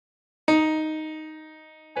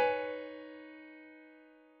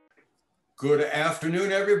Good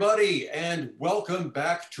afternoon, everybody, and welcome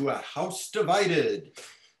back to A House Divided.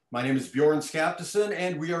 My name is Bjorn Skaptason,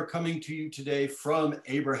 and we are coming to you today from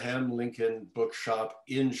Abraham Lincoln Bookshop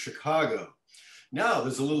in Chicago. Now,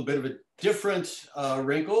 there's a little bit of a different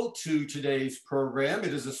wrinkle to today's program.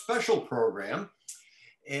 It is a special program,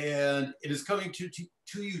 and it is coming to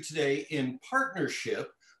you today in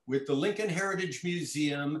partnership with the Lincoln Heritage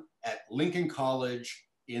Museum at Lincoln College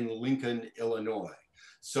in Lincoln, Illinois.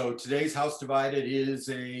 So today's House Divided is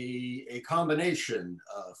a combination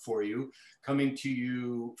for you, coming to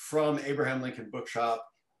you from Abraham Lincoln Bookshop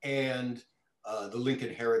and the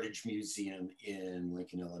Lincoln Heritage Museum in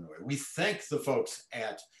Lincoln, Illinois. We thank the folks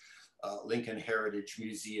at Lincoln Heritage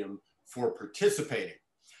Museum for participating.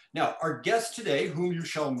 Now, our guest today, whom you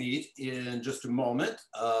shall meet in just a moment,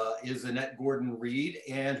 is Annette Gordon-Reed,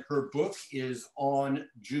 and her book is On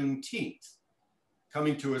Juneteenth.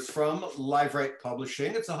 Coming to us from Live Right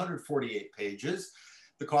Publishing. It's 148 pages.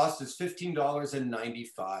 The cost is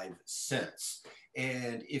 $15.95.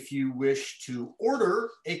 And if you wish to order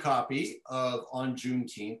a copy of On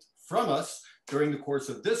Juneteenth from us during the course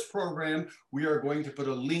of this program, we are going to put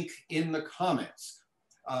a link in the comments.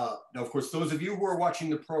 Now, of course, those of you who are watching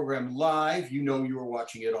the program live, you know you are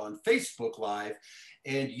watching it on Facebook Live,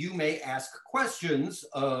 and you may ask questions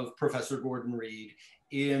of Professor Gordon-Reed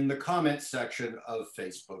in the comments section of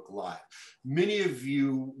Facebook Live. Many of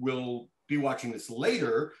you will be watching this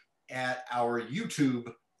later at our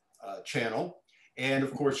YouTube channel. And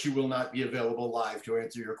of course, she will not be available live to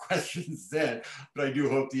answer your questions then, but I do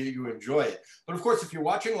hope that you enjoy it. But of course, if you're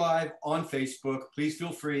watching live on Facebook, please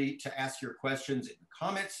feel free to ask your questions in the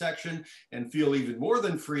comments section, and feel even more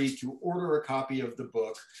than free to order a copy of the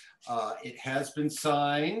book. It has been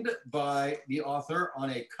signed by the author on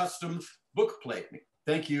a custom book plate.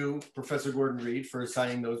 Thank you, Professor Gordon-Reed, for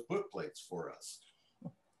signing those book plates for us.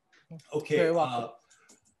 Okay,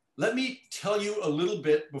 let me tell you a little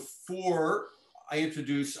bit before I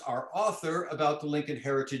introduce our author about the Lincoln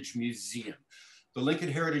Heritage Museum. The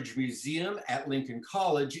Lincoln Heritage Museum at Lincoln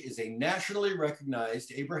College is a nationally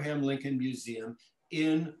recognized Abraham Lincoln Museum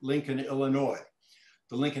in Lincoln, Illinois.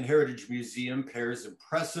 The Lincoln Heritage Museum pairs an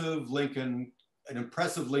impressive Lincoln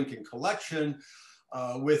collection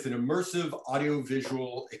with an immersive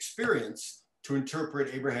audiovisual experience to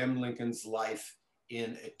interpret Abraham Lincoln's life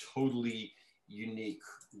in a totally unique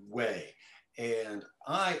way. And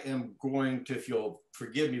I am going to, if you'll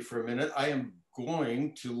forgive me for a minute, I am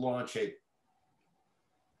going to launch a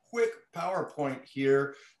quick PowerPoint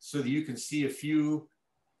here so that you can see a few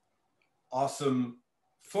awesome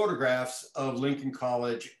photographs of Lincoln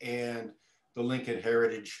College and the Lincoln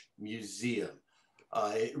Heritage Museum.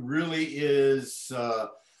 It really is,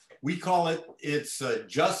 we call it, it's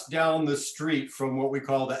just down the street from what we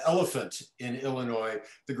call the Elephant in Illinois,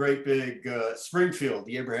 the great big Springfield,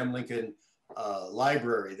 the Abraham Lincoln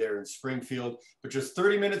Library there in Springfield, but just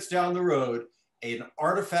 30 minutes down the road, an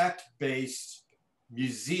artifact-based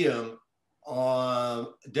museum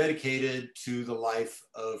dedicated to the life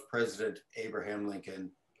of President Abraham Lincoln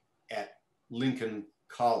at Lincoln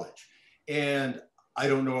College. And I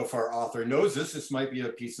don't know if our author knows this, this might be a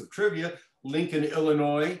piece of trivia. Lincoln,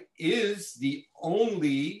 Illinois is the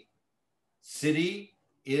only city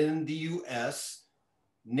in the US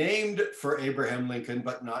named for Abraham Lincoln,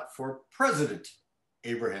 but not for President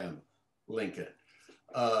Abraham Lincoln.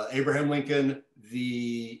 Abraham Lincoln,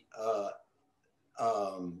 the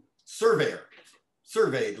surveyor,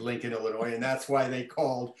 surveyed Lincoln, Illinois, and that's why they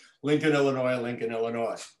called Lincoln, Illinois, Lincoln,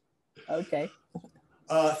 Illinois. Okay.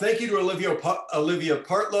 Thank you to Olivia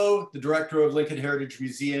Partlow, the director of Lincoln Heritage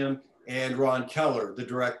Museum, and Ron Keller, the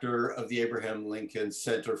director of the Abraham Lincoln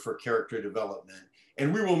Center for Character Development.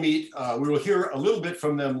 And we will meet, we will hear a little bit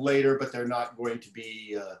from them later, but they're not going to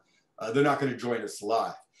be, they're not going to join us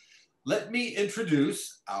live. Let me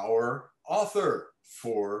introduce our author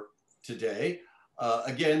for today.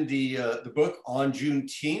 Again, the book On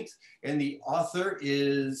Juneteenth, and the author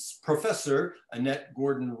is Professor Annette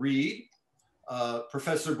Gordon-Reed.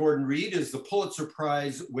 Professor Gordon-Reed is the Pulitzer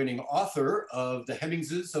Prize winning author of The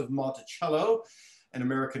Hemmingses of Monticello, An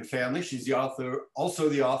American Family. She's the author, also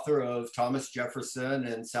the author of Thomas Jefferson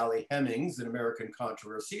and Sally Hemings, An American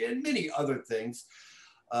Controversy, and many other things.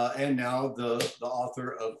 And now the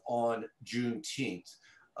author of On Juneteenth.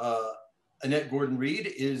 Annette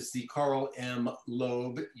Gordon-Reed is the Carl M.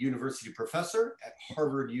 Loeb University Professor at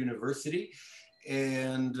Harvard University.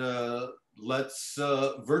 And let's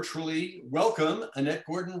virtually welcome Annette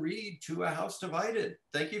Gordon-Reed to A House Divided.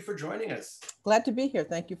 Thank you for joining us. Glad to be here.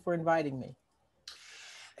 Thank you for inviting me.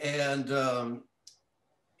 And I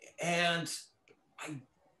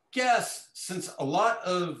guess since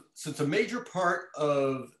a major part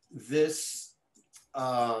of this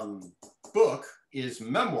book is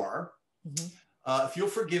memoir, if you'll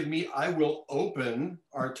forgive me, I will open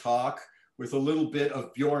our talk with a little bit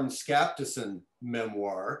of Bjorn Skaptason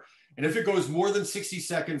memoir. And if it goes more than 60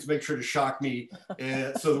 seconds, make sure to shock me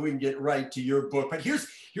so that we can get right to your book. But here's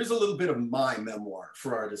a little bit of my memoir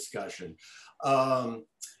for our discussion. I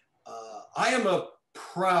am a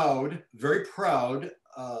very proud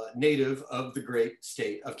native of the great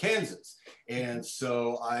state of Kansas. And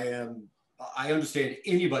so I understand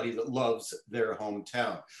anybody that loves their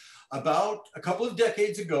hometown. About a couple of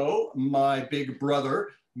decades ago, my big brother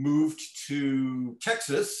moved to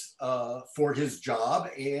Texas for his job,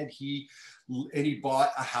 and he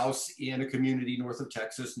bought a house in a community north of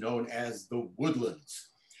Texas known as the Woodlands.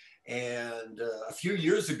 And a few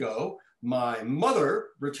years ago, my mother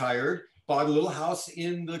retired, bought a little house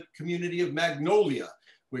in the community of Magnolia,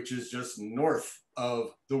 which is just north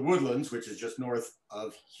of the Woodlands, which is just north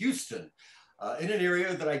of Houston, in an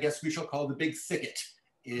area that I guess we shall call the Big Thicket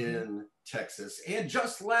in Texas. And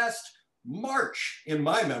just last March, in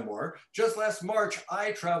my memoir, just last March,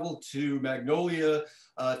 I traveled to Magnolia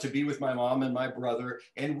to be with my mom and my brother,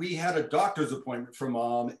 and we had a doctor's appointment for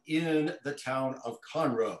mom in the town of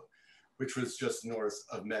Conroe, which was just north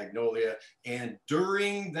of Magnolia. And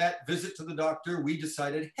during that visit to the doctor, we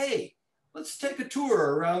decided, hey, let's take a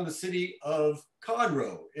tour around the city of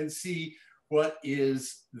Conroe and see what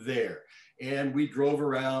is there. And we drove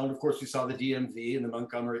around. Of course, we saw the DMV and the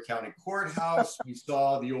Montgomery County Courthouse. We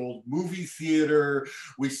saw the old movie theater.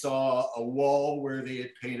 We saw a wall where they had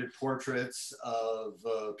painted portraits of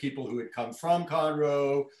people who had come from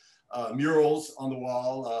Conroe, murals on the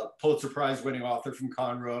wall, Pulitzer Prize winning author from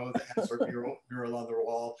Conroe that has her mural on the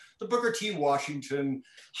wall. The Booker T. Washington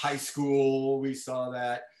High School, we saw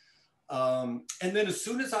that. And then as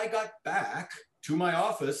soon as I got back to my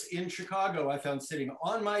office in Chicago, I found sitting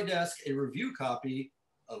on my desk a review copy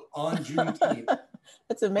of On Juneteenth.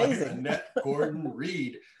 That's amazing. By Annette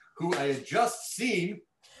Gordon-Reed, who I had just seen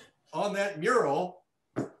on that mural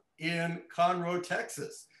in Conroe,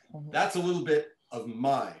 Texas. That's a little bit of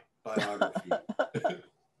my biography.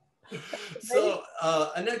 So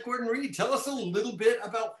Annette Gordon-Reed, tell us a little bit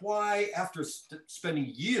about why, after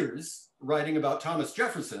spending years writing about Thomas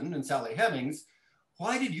Jefferson and Sally Hemings,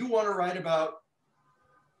 why did you want to write about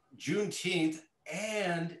Juneteenth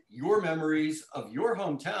and your memories of your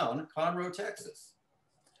hometown, Conroe, Texas?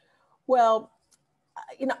 Well,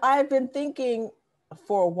 I've been thinking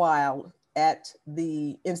for a while, at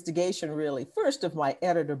the instigation really, first of my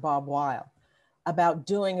editor, Bob Weil, about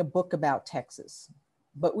doing a book about Texas.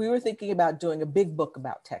 But we were thinking about doing a big book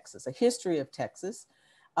about Texas, a history of Texas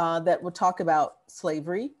that would talk about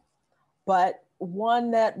slavery, but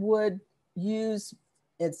one that would use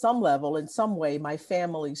at some level, in some way, my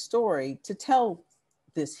family story to tell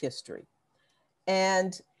this history.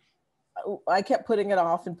 And I kept putting it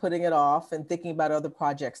off and thinking about other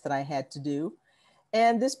projects that I had to do.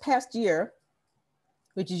 And this past year,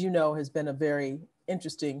 which, as you know, has been a very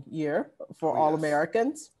interesting year for all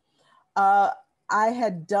Americans, I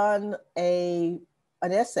had done an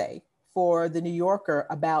essay for the New Yorker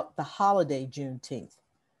about the holiday Juneteenth.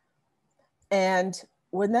 And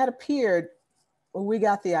when that appeared, we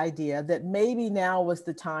got the idea that maybe now was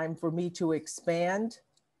the time for me to expand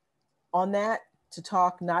on that, to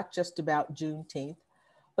talk not just about Juneteenth,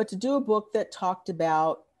 but to do a book that talked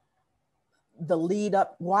about the lead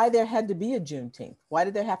up, why there had to be a Juneteenth. Why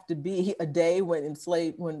did there have to be a day when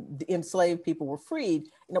the enslaved people were freed?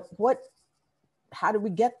 How did we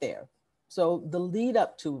get there? So the lead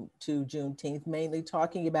up to Juneteenth, mainly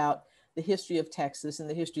talking about the history of Texas and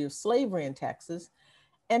the history of slavery in Texas,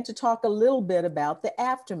 and to talk a little bit about the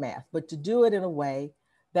aftermath, but to do it in a way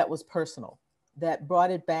that was personal, that brought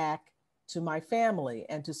it back to my family,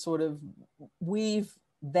 and to sort of weave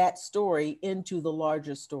that story into the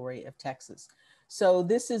larger story of Texas. So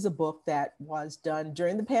this is a book that was done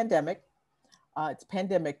during the pandemic. It's a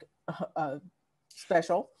pandemic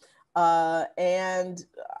special. And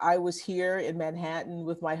I was here in Manhattan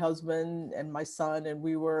with my husband and my son, and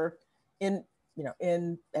we were in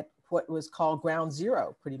at what was called ground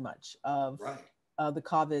zero, pretty much, of the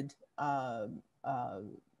COVID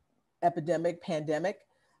pandemic.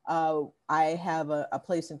 I have a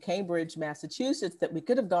place in Cambridge, Massachusetts that we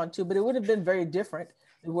could have gone to, but it would have been very different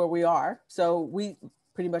than where we are. So we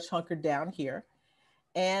pretty much hunkered down here.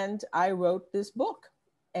 And I wrote this book.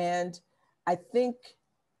 And I think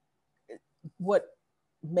what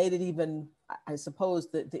made it even, I suppose,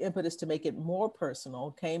 the impetus to make it more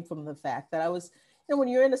personal came from the fact that I was, when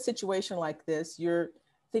you're in a situation like this, you're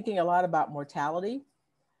thinking a lot about mortality.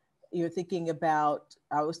 you're thinking about,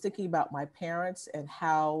 I was thinking about my parents and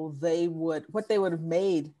how they would, what they would have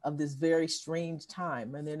made of this very strange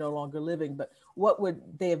time, and they're no longer living, but what would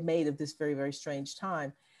they have made of this very, very strange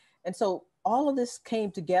time? And so all of this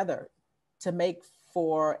came together to make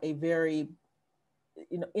for a very,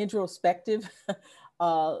 introspective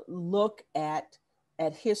look at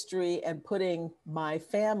history and putting my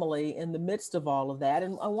family in the midst of all of that.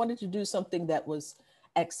 And I wanted to do something that was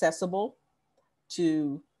accessible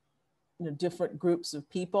to different groups of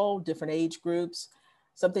people, different age groups,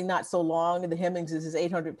 something not so long. The Hemmings is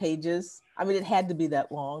 800 pages. I mean, it had to be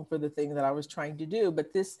that long for the thing that I was trying to do,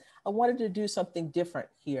 but this, I wanted to do something different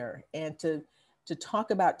here and to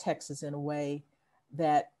talk about Texas in a way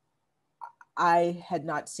that I had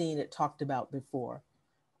not seen it talked about before.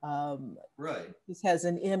 Right. This has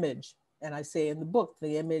an image, and I say in the book,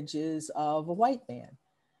 the image is of a white man.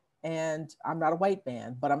 And I'm not a white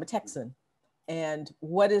man, but I'm a Texan. And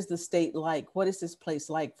what is the state like? What is this place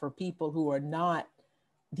like for people who are not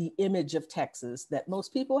the image of Texas that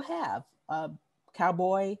most people have?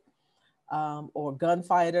 Cowboy, or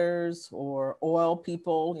gunfighters, or oil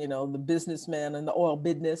people, the businessmen and the oil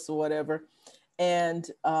business or whatever. And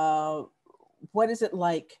what is it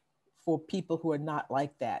like for people who are not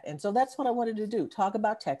like that? And so that's what I wanted to do, talk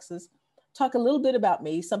about Texas, talk a little bit about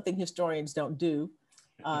me, something historians don't do.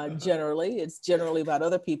 Generally, it's generally about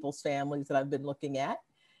other people's families that I've been looking at.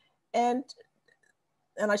 And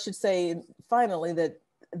I should say finally that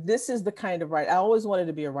this is the kind of writer, I always wanted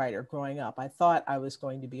to be a writer growing up. I thought I was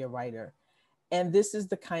going to be a writer. And this is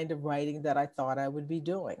the kind of writing that I thought I would be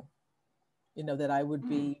doing, that I would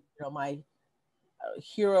be, my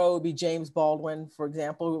hero would be James Baldwin, for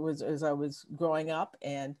example, was as I was growing up,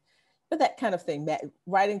 but that kind of thing,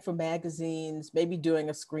 writing for magazines, maybe doing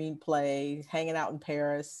a screenplay, hanging out in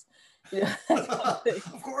Paris, that kind of thing.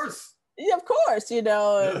 Of course. Yeah, of course, and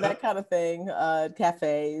that kind of thing,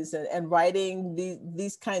 cafes, and writing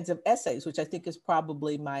these kinds of essays, which I think is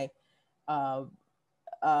probably my uh,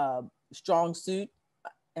 strong suit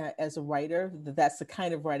as a writer. That's the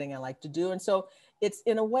kind of writing I like to do. And so it's,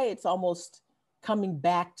 in a way, it's almost coming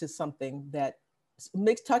back to something that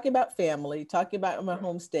talking about family, talking about my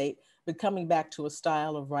home state, but coming back to a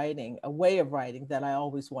style of writing, a way of writing that I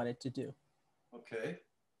always wanted to do. Okay,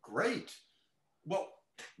 great. Well,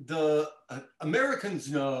 the Americans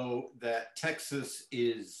know that Texas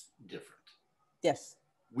is different. Yes.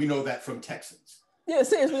 We know that from Texans.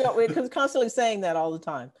 Yes, we're constantly saying that all the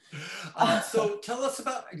time. So tell us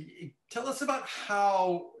about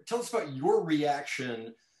your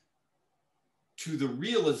reaction to the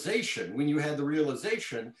realization, when you had the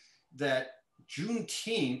realization that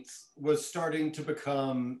Juneteenth was starting to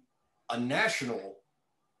become a national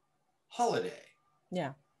holiday.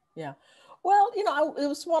 Yeah, yeah. Well, it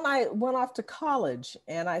was when I went off to college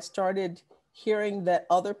and I started hearing that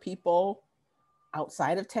other people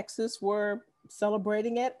outside of Texas were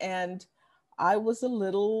celebrating it. And I was a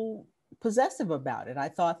little possessive about it. I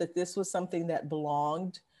thought that this was something that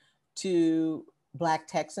belonged to Black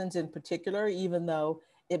Texans in particular, even though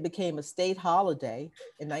it became a state holiday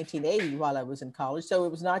in 1980 while I was in college. So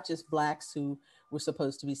it was not just Blacks who were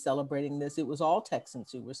supposed to be celebrating this, it was all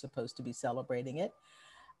Texans who were supposed to be celebrating it.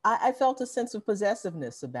 I felt a sense of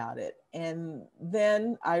possessiveness about it. And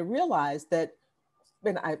then I realized that,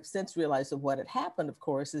 and I've since realized that what had happened, of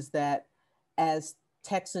course, is that as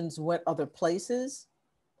Texans went other places,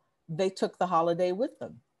 they took the holiday with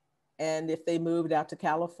them. And if they moved out to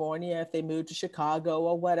California, if they moved to Chicago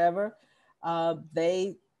or whatever,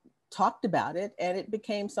 they talked about it, and it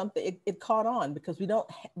became something, it caught on because we don't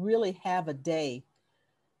really have a day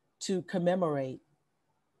to commemorate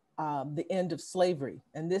the end of slavery.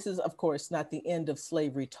 And this is, of course, not the end of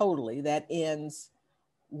slavery totally. That ends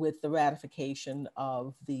with the ratification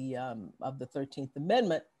of the 13th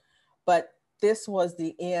Amendment. But this was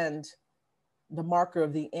the end, the marker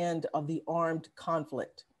of the end of the armed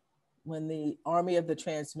conflict, when the Army of the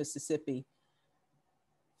Trans-Mississippi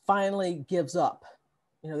finally gives up.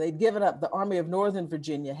 They'd given up, the Army of Northern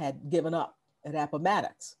Virginia had given up at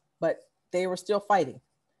Appomattox, but they were still fighting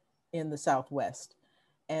in the Southwest.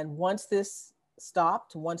 And once this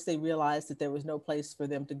stopped, once they realized that there was no place for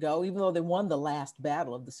them to go, even though they won the last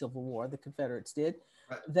battle of the Civil War, the Confederates did,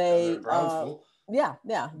 they,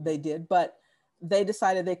 they did, but they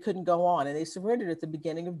decided they couldn't go on, and they surrendered at the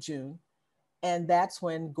beginning of June. And that's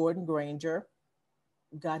when Gordon Granger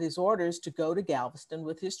got his orders to go to Galveston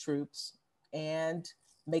with his troops and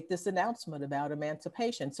make this announcement about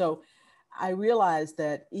emancipation. So I realized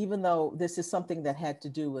that even though this is something that had to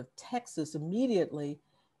do with Texas immediately,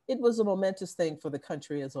 it was a momentous thing for the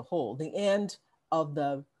country as a whole, the end of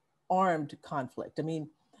the armed conflict. I mean,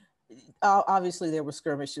 Obviously there were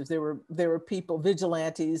skirmishes. There were people,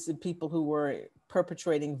 vigilantes, and people who were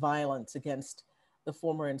perpetrating violence against the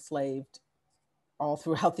former enslaved all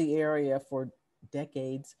throughout the area for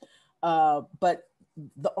decades. But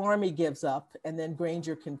the army gives up, and then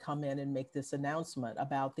Granger can come in and make this announcement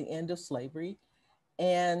about the end of slavery.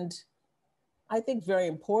 And I think very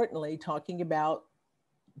importantly, talking about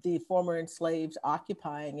the former enslaved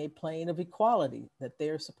occupying a plane of equality, that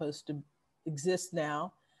they're supposed to exist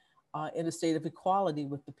now in a state of equality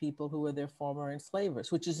with the people who were their former enslavers,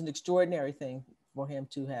 which is an extraordinary thing for him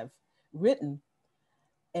to have written,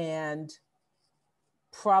 and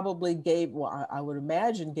probably gave, well, I would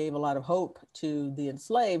imagine, gave a lot of hope to the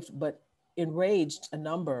enslaved, but enraged a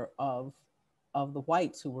number of the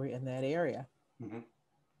whites who were in that area. Mm-hmm.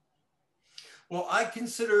 Well, I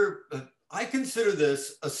consider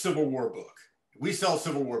this a Civil War book. We sell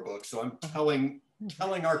Civil War books, so I'm telling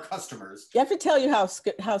our customers. You have to tell you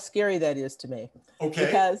how scary that is to me. Okay.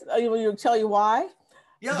 Because you'll tell you why.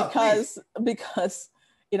 Yeah. Because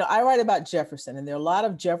I write about Jefferson, and there are a lot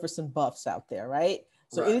of Jefferson buffs out there, right?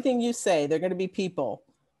 So anything you say, there are going to be people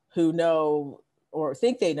who know or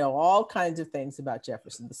think they know all kinds of things about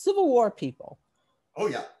Jefferson. The Civil War people, oh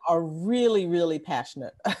yeah, are really, really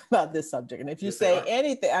passionate about this subject. And if you say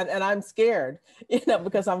anything, and I'm scared,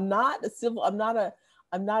 because this is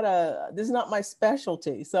not my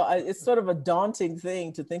specialty. So it's sort of a daunting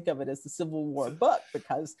thing to think of it as the Civil War book,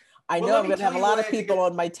 because I know I'm going to have a lot of people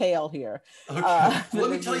on my tail here. Okay.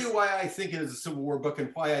 Let me tell you why I think it is a Civil War book,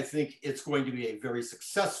 and why I think it's going to be a very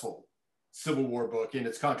successful Civil War book in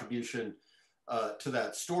its contribution to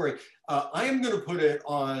that story. I am going to put it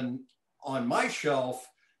on my shelf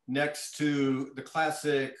next to the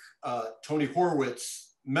classic Tony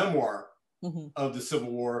Horwitz memoir of the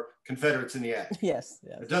Civil War, Confederates in the Act. Yes.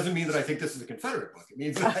 It doesn't mean that I think this is a Confederate book. It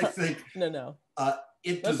means that I think no.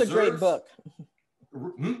 That's a great book.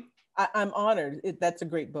 Hmm? I'm honored. That's a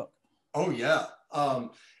great book. Oh yeah,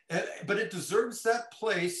 but it deserves that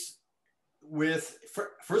place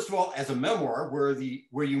first of all, as a memoir where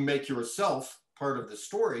you make yourself part of the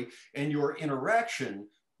story, and your interaction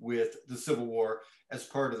with the Civil War as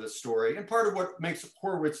part of the story. And part of what makes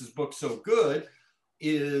Horwitz's book so good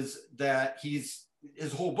is that his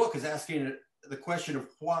whole book is asking the question of,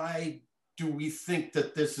 why do we think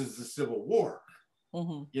that this is the Civil War?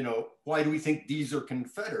 Why do we think these are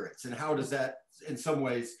Confederates? And how does that, in some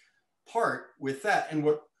ways, part with that? And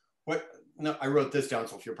what now, I wrote this down,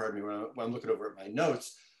 so if you'll pardon me when I'm looking over at my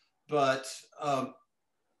notes, but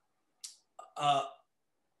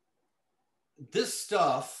this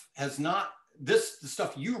stuff the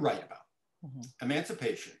stuff you write about,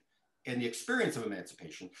 emancipation and the experience of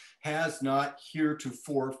emancipation, has not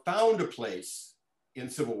heretofore found a place in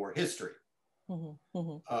Civil War history.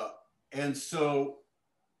 And so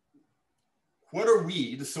what are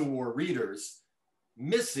we, the Civil War readers,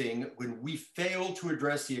 missing when we fail to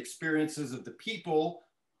address the experiences of the people,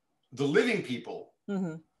 the living people,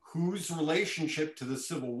 whose relationship to the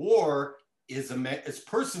Civil War is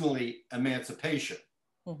personally emancipation,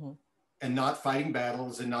 and not fighting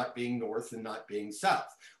battles, and not being North and not being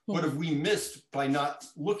South? What have we missed by not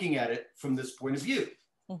looking at it from this point of view?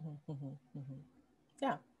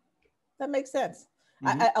 Yeah, that makes sense.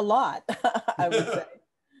 A lot, I would say,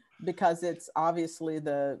 because it's obviously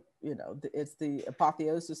it's the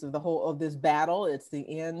apotheosis of the whole of this battle. It's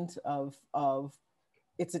the end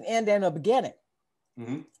it's an end and a beginning,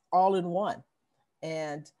 all in one.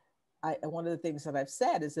 And one of the things that I've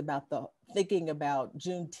said is about thinking about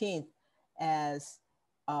Juneteenth as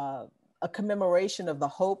a commemoration of the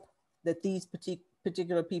hope that these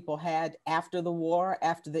particular people had after the war,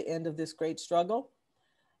 after the end of this great struggle,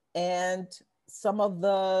 and some of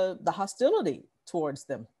the hostility towards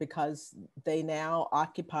them, because they now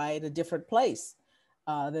occupied a different place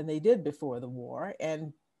than they did before the war.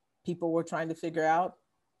 And people were trying to figure out,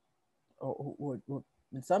 or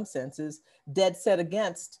in some senses, dead set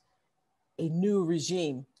against a new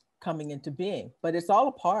regime coming into being. But it's all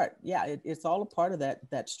a part. Yeah, it's all a part of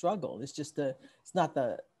that struggle. It's just it's not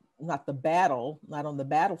the battle, not on the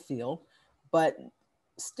battlefield, but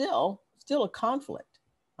still a conflict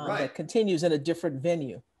that continues in a different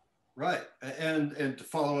venue. Right. And to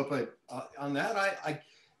follow up on that,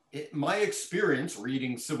 my experience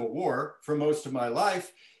reading Civil War for most of my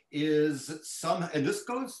life is and this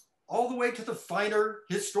goes all the way to the finer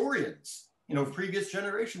historians, previous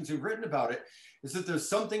generations who've written about it, is that there's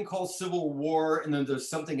something called Civil War, and then there's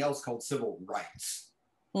something else called civil rights.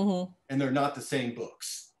 And they're not the same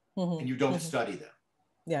books, and you don't study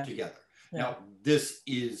them together. Now, this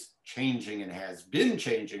is changing and has been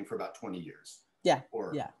changing for about 20 years. Yeah.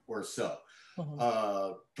 or Yeah. or so.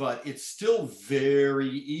 Mm-hmm. But it's still very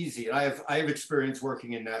easy. And I have experience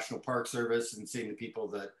working in National Park Service and seeing the people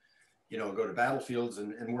that, go to battlefields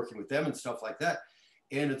and working with them and stuff like that.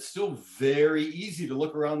 And it's still very easy to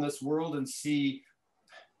look around this world and see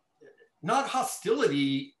not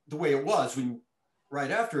hostility the way it was when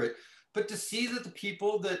right after it, but to see that the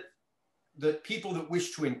people that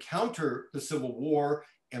wish to encounter the Civil War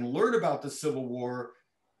and learn about the Civil War,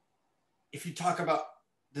 if you talk about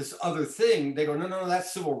this other thing, they go, no, no, no,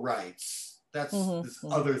 that's civil rights. That's this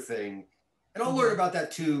other thing. And I'll learn about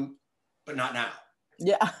that too, but not now.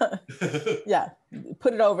 Yeah. Yeah.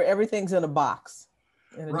 Put it over. Everything's in a box,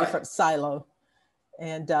 in a different silo.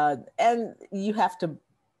 And you have to,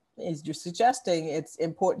 as you're suggesting, it's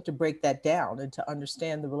important to break that down and to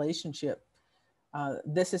understand the relationship.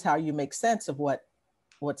 This is how you make sense of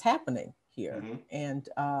what's happening here. And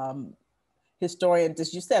historians,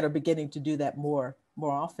 as you said, are beginning to do that more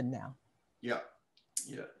often now. Yeah,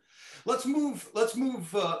 yeah. Let's move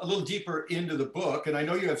a little deeper into the book. And I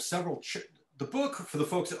know you have several. The book, for the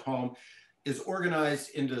folks at home, is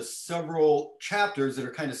organized into several chapters that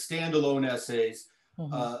are kind of standalone essays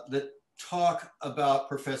that talk about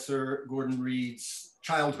Professor Gordon Reed's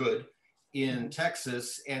childhood in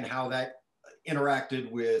Texas and how that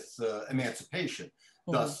interacted with Emancipation,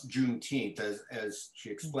 thus Juneteenth, as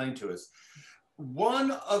she explained to us.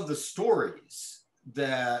 One of the stories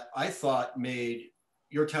that I thought made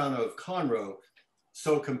your town of Conroe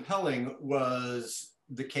so compelling was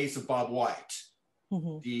the case of Bob White,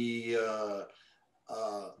 a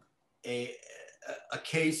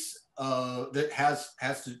case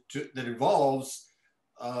that involves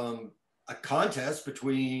a contest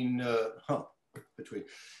between a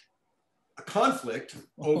conflict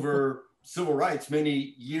over civil rights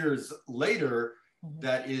many years later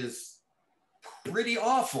that is pretty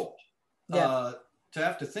awful to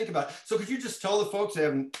have to think about. So could you just tell the folks that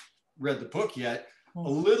haven't read the book yet a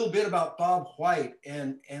little bit about Bob White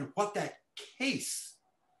and what that case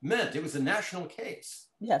meant? It was a national case.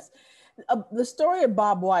 Yes. The story of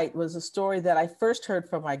Bob White was a story that I first heard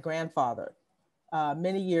from my grandfather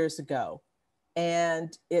many years ago.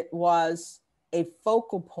 And it was a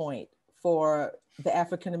focal point for the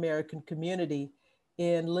African-American community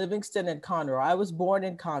in Livingston and Conroe. I was born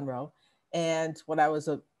in Conroe. And when I was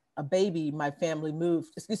a baby, my family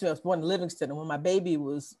moved, I was born in Livingston. And when I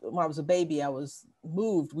was a baby,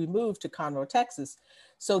 we moved to Conroe, Texas.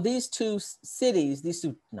 So these two cities, these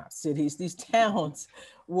towns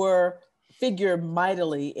figure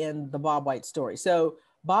mightily in the Bob White story. So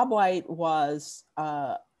Bob White was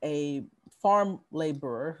a farm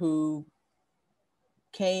laborer who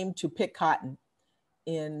came to pick cotton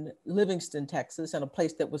in Livingston, Texas, in a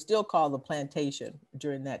place that was still called the Plantation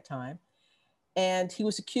during that time. And he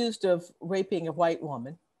was accused of raping a white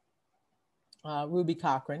woman, Ruby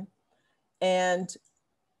Cochran. And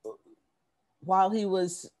while he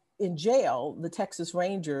was in jail, the Texas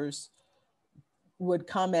Rangers would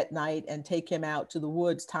come at night and take him out to the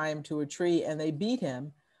woods, tie him to a tree, and they beat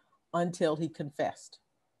him until he confessed.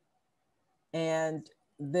 And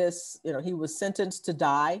this, he was sentenced to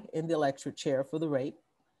die in the electric chair for the rape.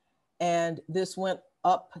 And this went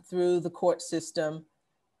up through the court system,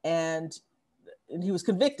 and he was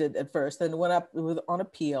convicted at first, then went up on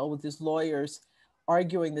appeal with his lawyers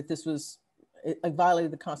arguing that it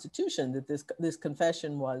violated the Constitution, that this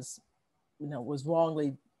confession was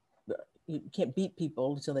wrongly, you can't beat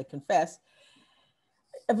people until they confess.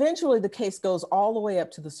 Eventually, the case goes all the way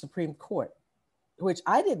up to the Supreme Court, which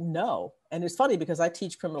I didn't know. And it's funny because I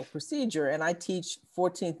teach criminal procedure and I teach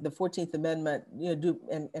the 14th Amendment,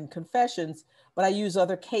 and confessions, but I use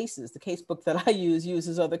other cases. The case book that I use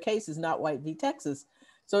uses other cases, not White v. Texas.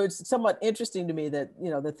 So it's somewhat interesting to me that,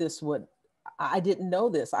 I didn't know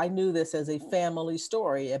this. I knew this as a family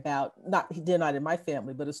story about, not in my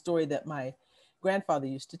family, but a story that my grandfather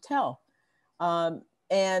used to tell.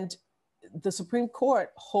 And the Supreme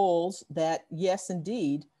Court holds that, yes,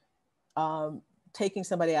 indeed, taking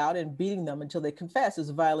somebody out and beating them until they confess is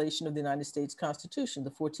a violation of the United States Constitution,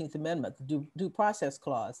 the 14th Amendment, the due process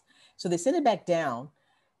clause. So they send it back down.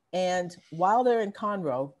 And while they're in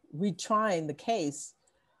Conroe retrying the case,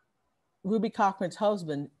 Ruby Cochran's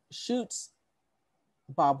husband shoots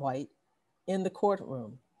Bob White in the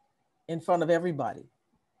courtroom in front of everybody,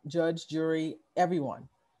 judge, jury, everyone.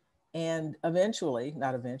 And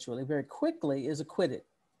very quickly is acquitted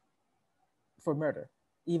for murder,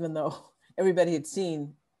 even though everybody had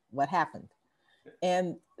seen what happened.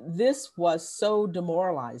 And this was so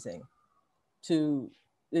demoralizing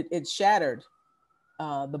it shattered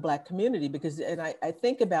the Black community, because, and I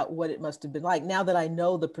think about what it must have been like now that I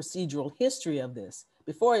know the procedural history of this.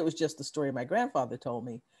 Before it was just the story my grandfather told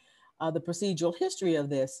me, the procedural history of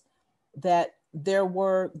this, that there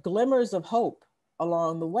were glimmers of hope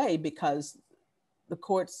along the way, because the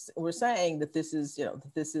courts were saying that this is, you know,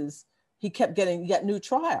 that this is, he got new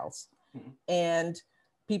trials. Mm-hmm. And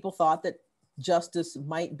people thought that justice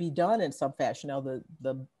might be done in some fashion. Now,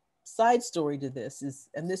 the side story to this is,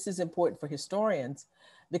 and this is important for historians,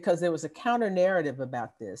 because there was a counter narrative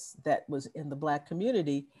about this that was in the Black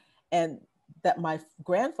community, and that my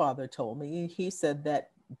grandfather told me. He said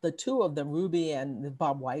that the two of them, Ruby and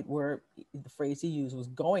Bob White, were, the phrase he used was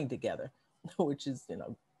going together, which is, you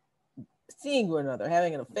know, seeing one another,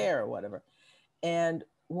 having an affair or whatever. And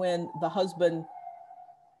when the husband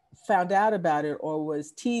found out about it or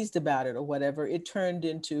was teased about it or whatever, it turned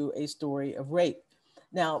into a story of rape.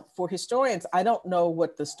 Now, for historians, I don't know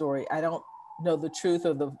what the story, I don't know the truth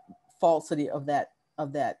or the falsity of that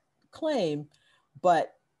claim,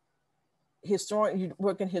 but you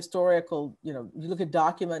work in historical, you know, you look at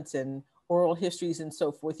documents and oral histories and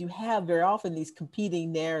so forth, you have very often these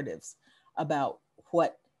competing narratives about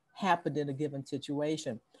what happened in a given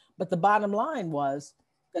situation. But the bottom line was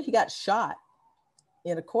that he got shot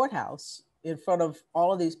in a courthouse in front of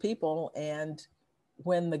all of these people. And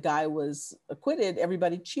when the guy was acquitted,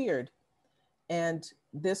 everybody cheered. And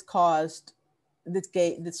this sort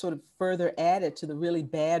of further added to the really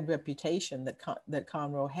bad reputation that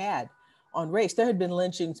Conroe had on race. There had been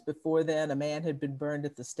lynchings before then. A man had been burned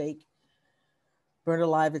alive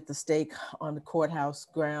at the stake on the courthouse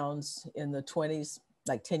grounds in the 20s,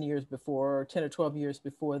 like 10 years before, or 10 or 12 years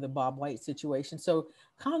before the Bob White situation. So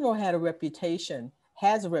Conroe has a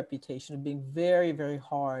reputation of being very, very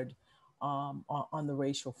hard on the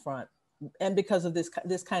racial front. And because of this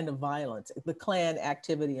kind of violence, the Klan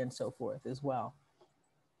activity and so forth as well.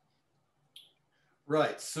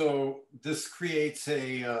 Right, so this creates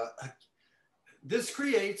I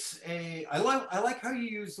like how you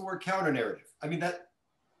use the word counter narrative. I mean, that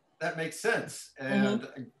makes sense. And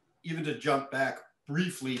mm-hmm. Even to jump back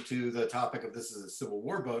briefly to the topic of this is a Civil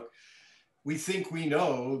War book, we think we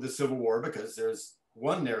know the Civil War because there's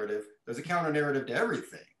one narrative, there's a counter narrative to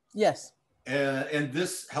everything. Yes. And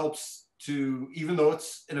this helps to, even though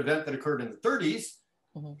it's an event that occurred in the 30s,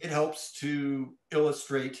 mm-hmm. it helps to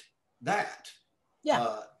illustrate that.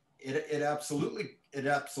 Yeah. It absolutely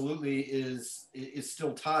is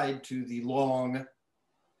still tied to the long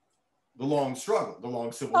struggle, the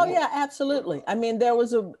long Civil War. Oh yeah, absolutely. I mean, there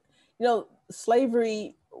was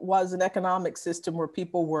slavery was an economic system where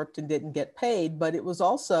people worked and didn't get paid, but it was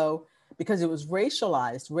also, because it was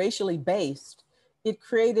racially based, it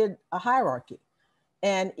created a hierarchy,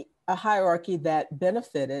 and a hierarchy that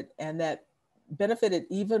benefited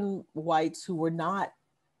even whites who were not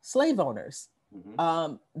slave owners.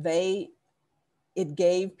 Mm-hmm. It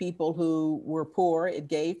gave people who were poor, it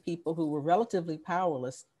gave people who were relatively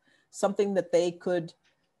powerless something that they could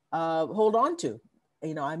hold on to.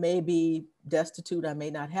 You know, I may be destitute, I may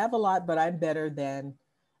not have a lot, but I'm better than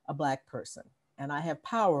a Black person. And I have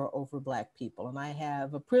power over Black people, and I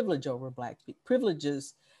have a privilege over Black people,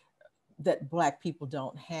 privileges that Black people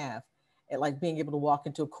don't have. Like being able to walk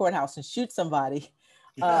into a courthouse and shoot somebody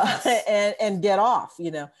yes. and get off,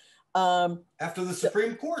 you know. After the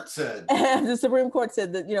Supreme Court said. The Supreme Court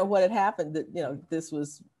said that, you know, what had happened, that, you know, this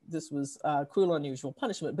was cruel, unusual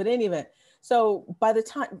punishment. But in any event, so by the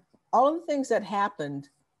time, all of the things that happened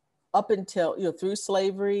up until, you know, through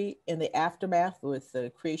slavery, in the aftermath with the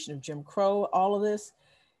creation of Jim Crow, all of this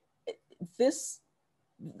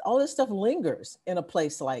stuff lingers in a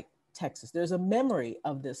place like Texas. There's a memory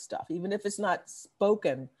of this stuff, even if it's not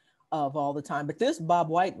spoken of all the time. But this Bob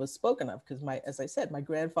White was spoken of because, as I said, my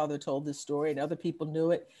grandfather told this story and other people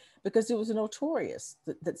knew it because it was notorious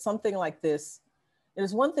that something like this, it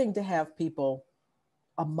is one thing to have people,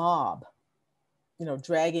 a mob, you know,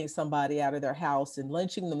 dragging somebody out of their house and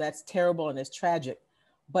lynching them. That's terrible and it's tragic.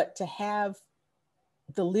 But to have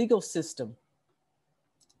the legal system,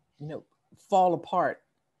 you know, fall apart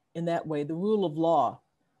in that way, the rule of law,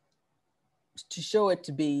 to show it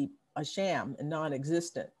to be a sham and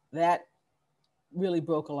non-existent, that really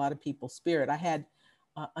broke a lot of people's spirit. I had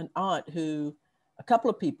an aunt a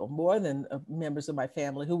couple of people, more than members of my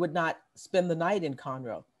family, who would not spend the night in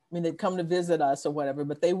Conroe. I mean, they'd come to visit us or whatever,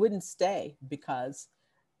 but they wouldn't stay because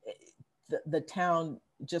the town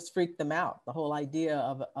just freaked them out. The whole idea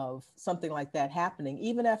of something like that happening,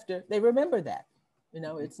 even after they remember that, you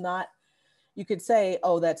know, it's not, you could say,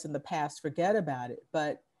 oh, that's in the past, forget about it.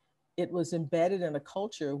 But it was embedded in a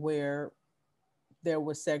culture where there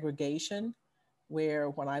was segregation, where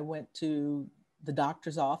when I went to the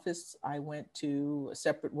doctor's office. I went to a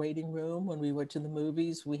separate waiting room. When we went to the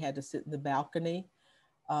movies, we had to sit in the balcony.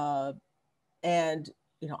 Uh, and,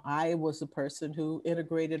 you know, I was the person who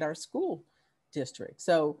integrated our school district.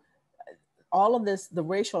 So all of this, the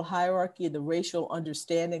racial hierarchy, the racial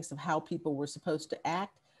understandings of how people were supposed to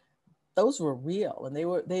act, those were real, and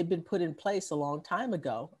they'd been put in place a long time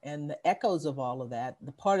ago. And the echoes of all of that,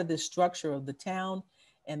 the part of the structure of the town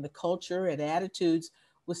and the culture and attitudes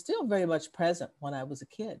was still very much present when I was a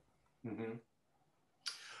kid. Mm-hmm.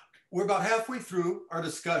 We're about halfway through our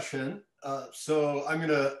discussion, so I'm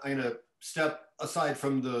gonna step aside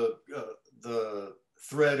from the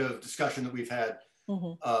thread of discussion that we've had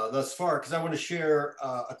thus far, because I want to share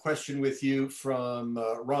a question with you from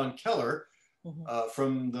Ron Keller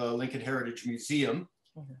from the Lincoln Heritage Museum.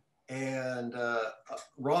 And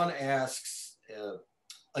Ron asks,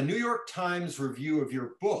 a New York Times review of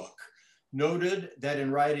your book noted that in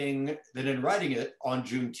writing it on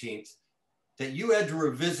Juneteenth, that you had to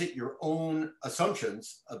revisit your own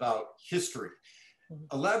assumptions about history.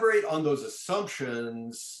 Elaborate on those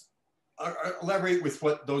assumptions, elaborate with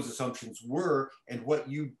what those assumptions were and what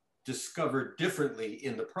you discovered differently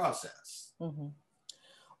in the process.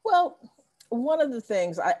 Well, one of the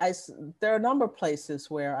things, there are a number of places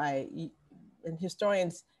where and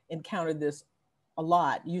historians encounter this a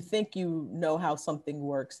lot. You think you know how something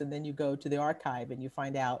works, and then you go to the archive and you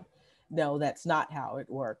find out, no, that's not how it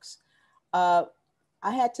works. I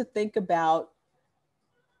had to think about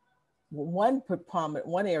one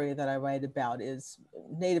area that I write about is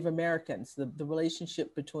Native Americans, the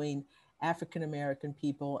relationship between African American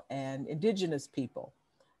people and indigenous people.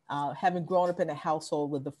 Having grown up in a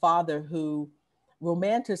household with the father who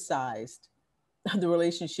romanticized the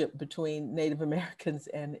relationship between Native Americans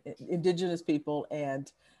and indigenous people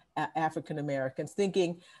and African Americans,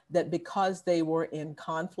 thinking that because they were in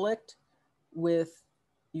conflict with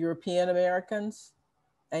European Americans,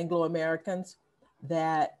 Anglo Americans,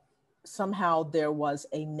 that somehow there was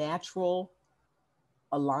a natural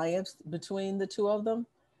alliance between the two of them,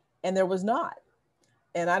 and there was not.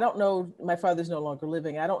 And I don't know, my father's no longer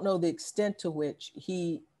living, I don't know the extent to which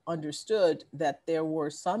he understood that there were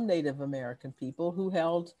some Native American people who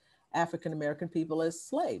held African American people as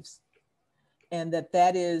slaves, and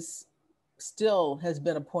that is still has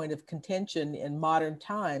been a point of contention in modern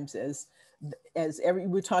times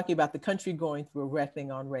we're talking about the country going through a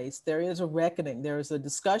reckoning on race. There is a reckoning, there is a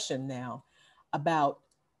discussion now about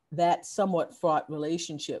that somewhat fraught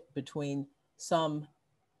relationship between some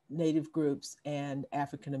Native groups and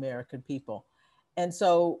African American people. And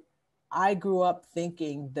so I grew up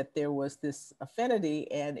thinking that there was this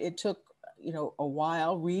affinity, and it took, you know, a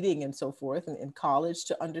while reading and so forth and in college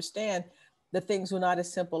to understand that things were not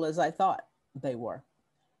as simple as I thought they were.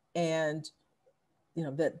 And, you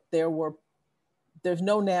know, that there's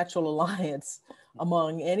no natural alliance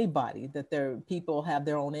among anybody, that people have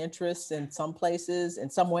their own interests in some places, in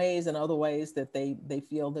some ways, and other ways that they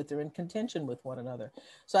feel that they're in contention with one another.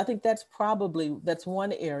 So I think that's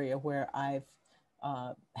one area where I've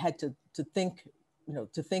had to think, you know,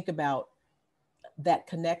 to think about that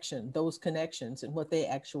connection, those connections and what they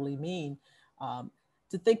actually mean.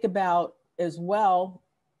 To think about as well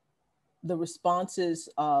the responses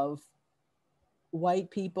of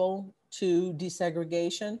white people to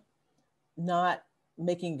desegregation, not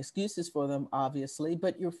making excuses for them, obviously,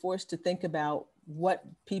 but you're forced to think about what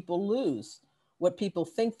people lose, what people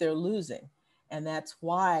think they're losing. And that's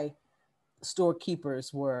why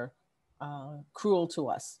storekeepers were cruel to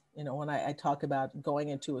us. You know, when I talk about going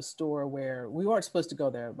into a store where we weren't supposed to go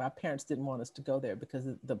there, my parents didn't want us to go there because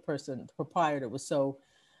the proprietor was so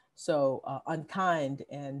unkind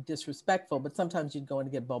and disrespectful, but sometimes you'd go in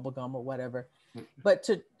to get bubble gum or whatever. But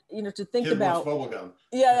to think about bubble gum.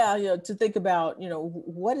 To think about,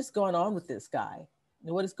 what is going on with this guy?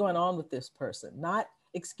 What is going on with this person? Not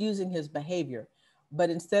excusing his behavior,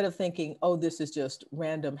 but instead of thinking, oh, this is just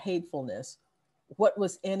random hatefulness, what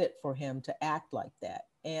was in it for him to act like that?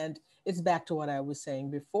 And it's back to what I was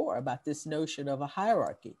saying before about this notion of a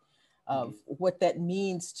hierarchy of what that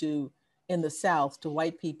means in the South to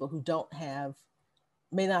white people who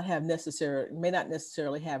may not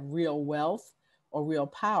necessarily have real wealth or real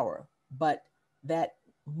power, but that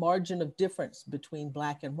margin of difference between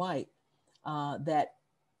Black and white that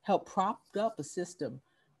helped prop up a system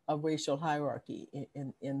of racial hierarchy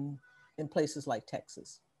in places like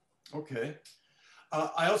Texas. Okay.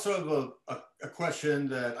 I also have a question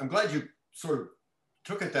that I'm glad you sort of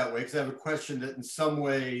took it that way, because I have a question that in some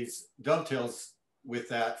ways dovetails with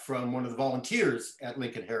that from one of the volunteers at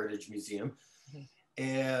Lincoln Heritage Museum.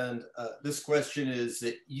 And this question is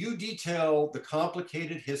that you detail the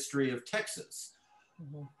complicated history of Texas,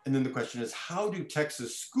 Mhm. And then the question is, how do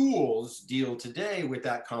Texas schools deal today with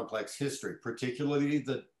that complex history, particularly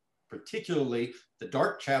the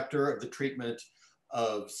dark chapter of the treatment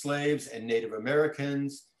of slaves and Native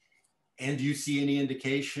Americans? And do you see any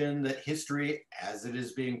indication that history, as it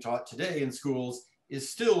is being taught today in schools, is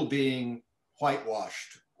still being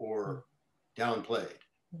whitewashed or downplayed?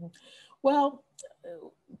 Mhm. Well,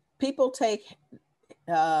 people take,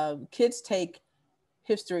 kids take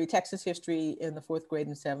history, Texas history in the fourth grade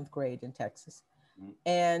and seventh grade in Texas. Mm-hmm.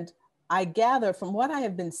 And I gather from what I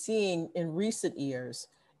have been seeing in recent years,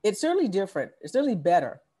 it's certainly different. It's certainly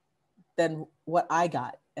better than what I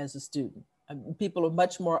got as a student. People are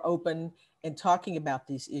much more open in talking about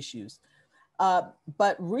these issues.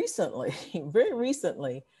 But recently, very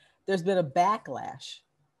recently, there's been a backlash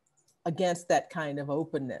against that kind of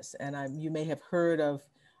openness. And you may have heard of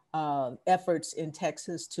efforts in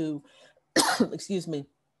Texas to, excuse me,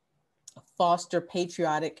 foster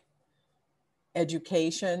patriotic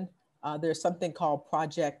education. There's something called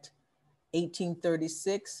Project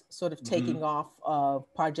 1836, sort of taking Mm-hmm. off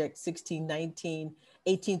of Project 1619,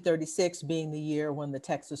 1836 being the year when the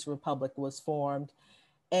Texas Republic was formed.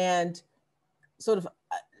 And sort of,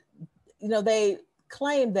 they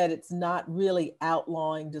claim that it's not really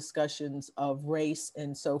outlawing discussions of race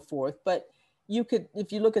and so forth, but you could,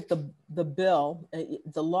 if you look at the bill,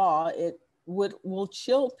 the law, it will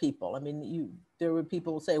chill people. I mean, there were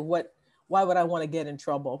people who say, why would I want to get in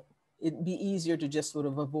trouble? It'd be easier to just sort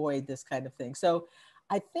of avoid this kind of thing. So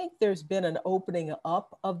I think there's been an opening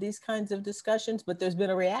up of these kinds of discussions, but there's been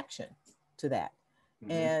a reaction to that.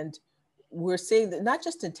 Mm-hmm. And we're seeing that not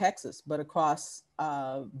just in Texas, but across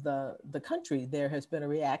the country, there has been a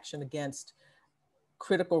reaction against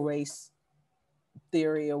critical race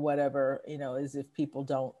theory or whatever, as if people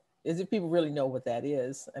really know what that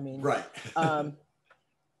is. I mean, Right.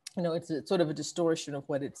 it's sort of a distortion of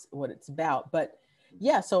what it's about. But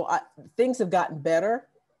yeah, so things have gotten better.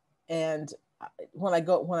 And when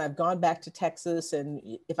I've gone back to Texas, and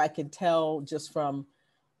if I could tell just from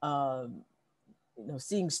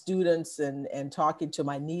seeing students and talking to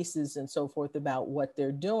my nieces and so forth about what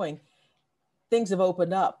they're doing, things have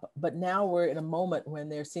opened up. But now we're in a moment when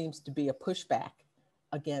there seems to be a pushback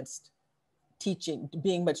against teaching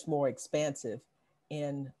being much more expansive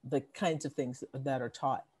in the kinds of things that are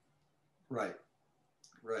taught. Right.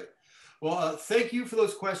 Well, thank you for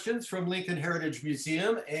those questions from Lincoln Heritage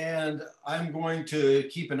Museum. And I'm going to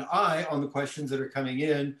keep an eye on the questions that are coming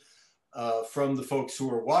in from the folks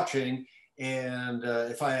who are watching. And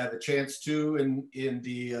if I have a chance to, in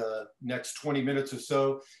the next 20 minutes or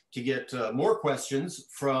so, to get more questions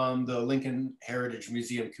from the Lincoln Heritage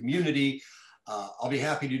Museum community, I'll be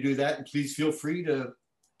happy to do that. And please feel free to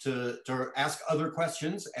ask other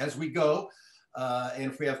questions as we go.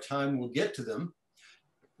 And if we have time, we'll get to them.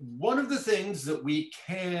 One of the things that we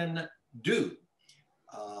can do,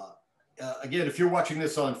 again, if you're watching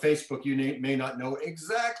this on Facebook, you may not know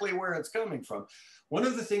exactly where it's coming from. One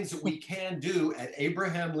of the things that we can do at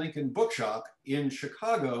Abraham Lincoln Bookshop in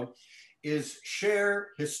Chicago is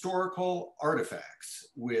share historical artifacts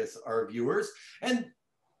with our viewers. And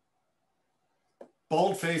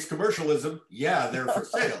bald-faced commercialism, yeah, they're for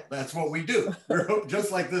sale. That's what we do. We're,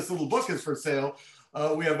 just like this little book is for sale,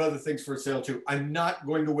 we have other things for sale too. I'm not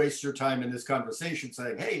going to waste your time in this conversation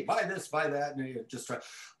saying, hey, buy this, buy that, and just try.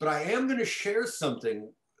 But I am going to share something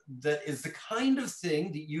that is the kind of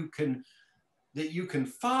thing that you can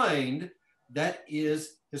find that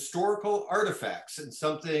is historical artifacts, and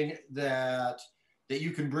something that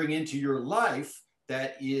you can bring into your life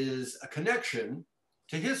that is a connection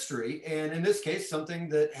to history, and in this case, something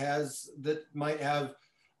that might have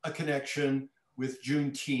a connection with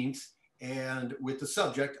Juneteenth and with the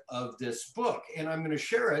subject of this book. And I'm going to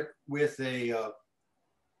share it with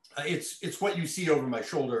it's what you see over my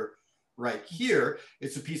shoulder right here.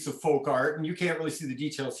 It's a piece of folk art, and you can't really see the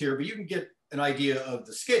details here, but you can get an idea of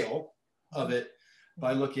the scale of it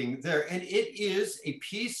by looking there. And it is a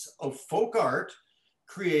piece of folk art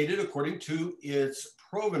created according to its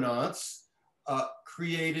provenance,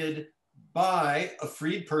 created by a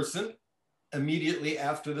freed person immediately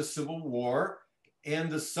after the Civil War. And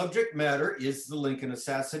the subject matter is the Lincoln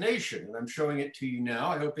assassination. And I'm showing it to you now.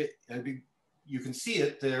 I hope you can see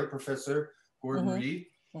it there, Professor Gordon Reed.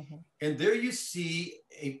 And there you see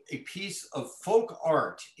a piece of folk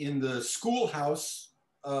art in the schoolhouse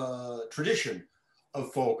tradition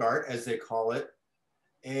of folk art, as they call it.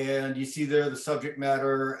 And you see there the subject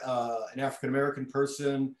matter, an African-American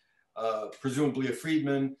person, presumably a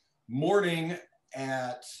freedman, mourning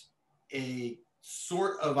at a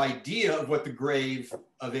sort of idea of what the grave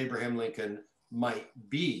of Abraham Lincoln might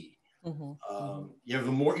be. You have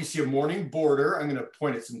you see a mourning border. I'm going to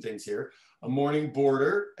point at some things here. A mourning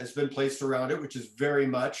border has been placed around it, which is very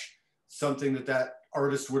much something that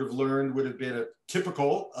artist would have learned, would have been a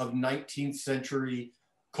typical of 19th century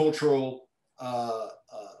cultural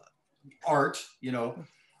art, you know.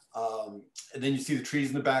 And then you see the trees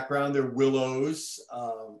in the background, they're willows.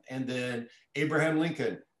 And then Abraham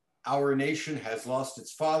Lincoln, our nation has lost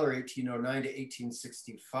its father, 1809 to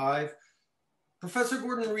 1865. Professor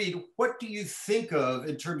Gordon Reed, what do you think of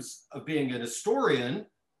in terms of being an historian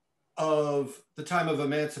of the time of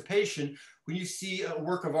emancipation when you see a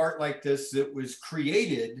work of art like this that was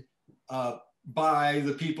created by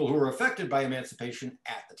the people who were affected by emancipation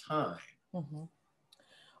at the time?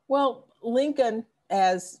 Well, Lincoln,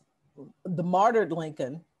 as the martyred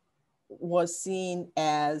Lincoln, was seen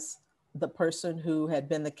as the person who had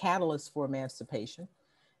been the catalyst for emancipation.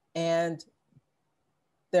 And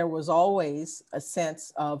there was always a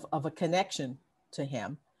sense of a connection to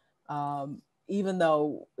him, even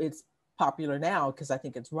though it's popular now, because I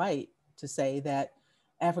think it's right to say that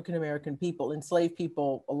African-American people, enslaved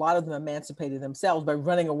people, a lot of them emancipated themselves by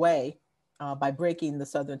running away, by breaking the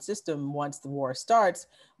Southern system once the war starts,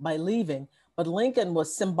 by leaving. But Lincoln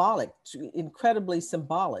was symbolic, incredibly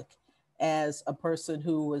symbolic, as a person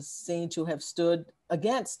who was seen to have stood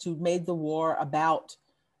against, who made the war about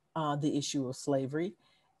the issue of slavery.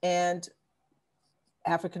 And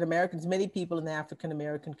African Americans, many people in the African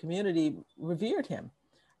American community revered him.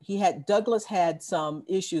 Douglass had some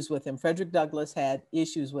issues with him. Frederick Douglass had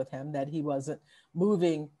issues with him, that he wasn't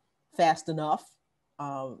moving fast enough.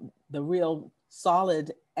 The real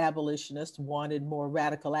solid abolitionists wanted more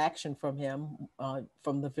radical action from him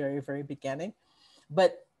from the very, very beginning.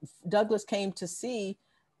 But Douglass came to see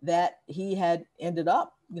that he had ended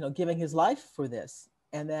up, giving his life for this,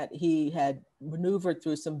 and that he had maneuvered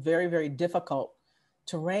through some very, very difficult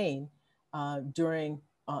terrain during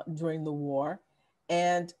the war,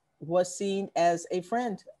 and was seen as a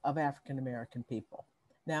friend of African American people.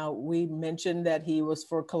 Now, we mentioned that he was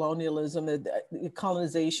for colonialism,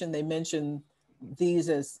 colonization. They mention these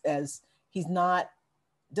as he's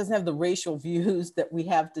doesn't have the racial views that we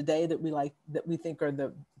have today, that we think are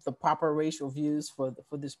the proper racial views for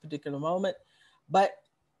this particular moment. But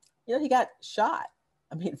he got shot,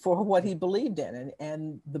 for what he believed in,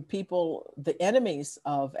 and the enemies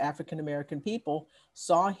of African American people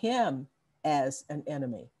saw him as an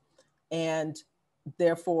enemy, and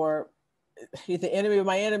therefore the enemy of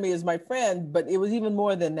my enemy is my friend. But it was even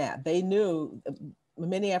more than that. They knew,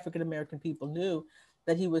 many African American people knew,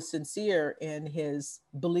 that he was sincere in his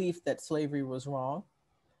belief that slavery was wrong,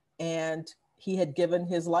 and he had given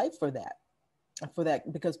his life for that,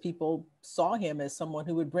 because people saw him as someone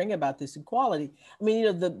who would bring about this equality.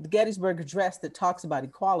 The Gettysburg Address that talks about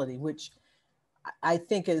equality, which I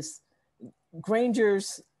think is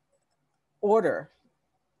Granger's order,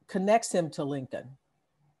 connects him to Lincoln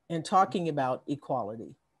in talking about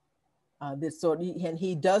equality. And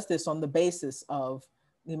he does this on the basis of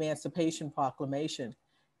the Emancipation Proclamation,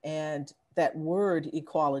 and that word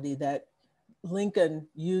equality that Lincoln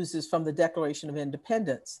uses from the Declaration of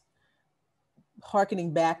Independence,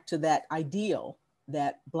 hearkening back to that ideal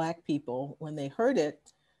that Black people, when they heard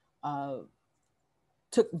it,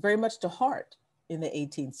 took very much to heart in the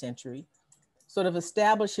 18th century, sort of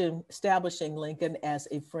establishing Lincoln as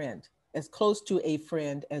a friend, as close to a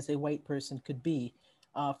friend as a white person could be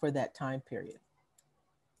for that time period.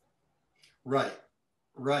 Right.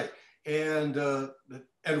 And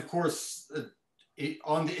of course,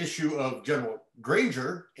 on the issue of General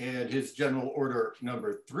Granger and his General Order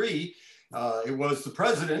number 3, it was the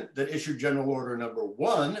president that issued General Order number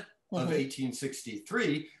 1 of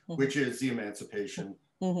 1863, which is the Emancipation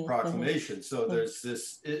Proclamation. So there's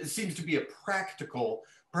this, it seems to be a practical,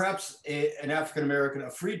 perhaps an African-American,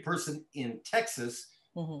 a freed person in Texas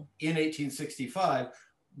in 1865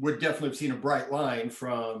 would definitely have seen a bright line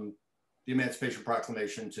from the Emancipation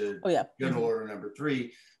Proclamation to General Order number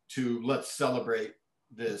 3 to let's celebrate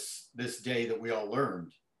this day that we all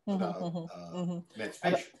learned about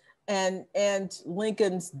emancipation. And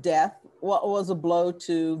Lincoln's death was a blow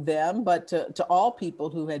to them, but to all people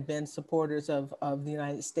who had been supporters of the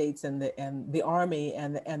United States and the Army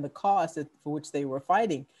and the cause for which they were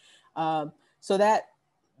fighting. So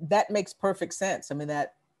that makes perfect sense.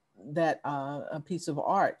 That a piece of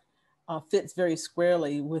art fits very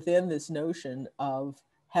squarely within this notion of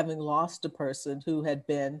having lost a person who had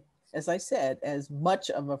been, as I said, as much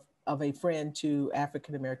of a friend to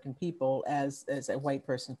African American people as a white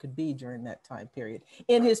person could be during that time period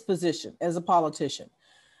in his position as a politician.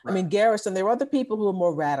 Garrison, there were other people who were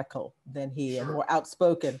more radical than he and more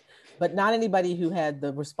outspoken, but not anybody who had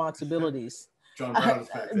the responsibilities. John Brown's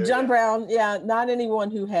back there. John Brown, yeah, not anyone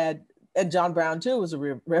who had, and John Brown too was a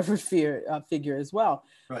reverend figure as well,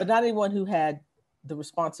 Right. but not anyone who had the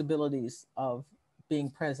responsibilities of being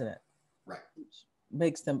president. Right.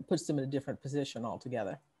 Puts them in a different position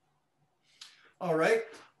altogether. All right.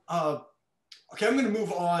 Okay, I'm going to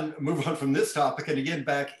move on from this topic and again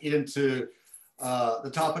back into the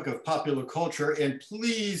topic of popular culture. And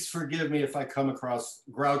please forgive me if I come across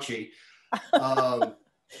grouchy. And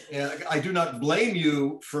I do not blame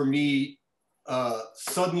you for me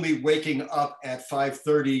suddenly waking up at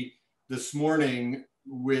 5:30 this morning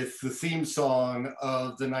with the theme song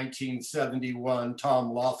of the 1971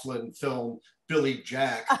 Tom Laughlin film Billy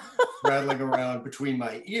Jack rattling around between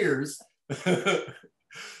my ears.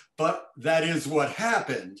 But that is what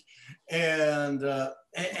happened. And I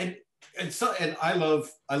love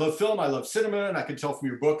film, I love cinema, and I can tell from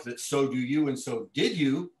your book that so do you and so did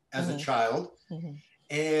you as a child.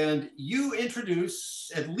 And you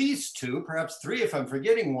introduce at least two, perhaps three if I'm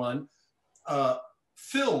forgetting one,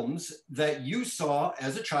 films that you saw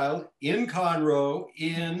as a child in Conroe,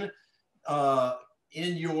 in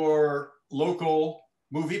your local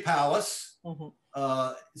movie palace.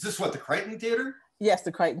 Is this what, the Crichton Theater? Yes,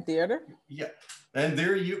 the Crichton Theater. Yeah, and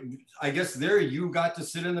there you got to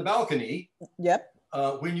sit in the balcony. Yep.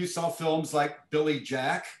 When you saw films like Billy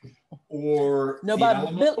Jack or no,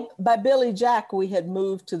 by Billy Jack, we had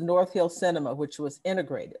moved to the North Hill Cinema, which was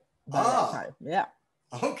integrated by that time. Yeah.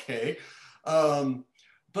 Okay,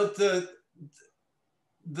 but the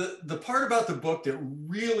part about the book that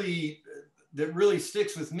really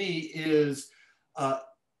sticks with me is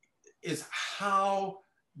how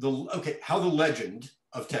the legend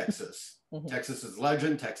of Texas. Texas's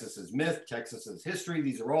legend, Texas's myth, Texas's history.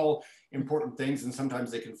 These are all important things, and sometimes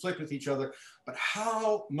they conflict with each other. But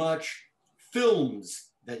how much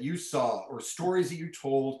films that you saw or stories that you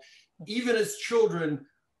told, even as children,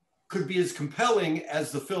 could be as compelling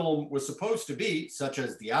as the film was supposed to be, such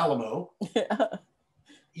as The Alamo.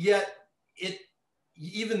 Yet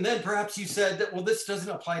even then, perhaps you said that, well, this doesn't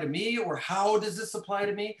apply to me, or how does this apply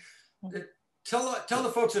to me? Tell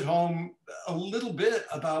the folks at home a little bit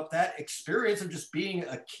about that experience of just being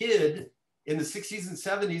a kid in the 60s and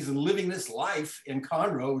 70s and living this life in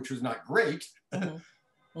Conroe, which was not great.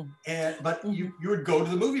 But you would go to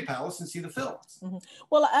the movie palace and see the films.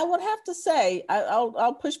 Well, I would have to say,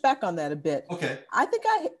 I'll push back on that a bit. Okay. I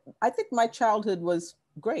think my childhood was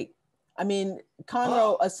great. I mean,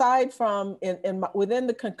 Conroe, aside from within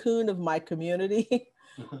the cocoon of my community,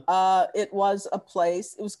 it was a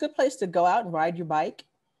good place to go out and ride your bike.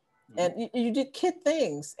 And you did kid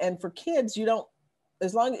things. And for kids,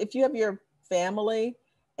 if you have your family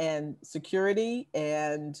and security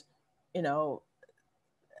and,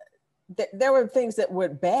 there were things that were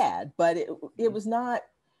bad, but it was not,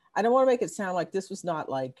 I don't want to make it sound like this was not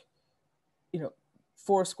like,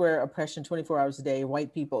 Foursquare oppression, 24 hours a day,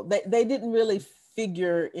 white people. They didn't really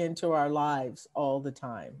figure into our lives all the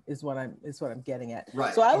time is what I'm getting at.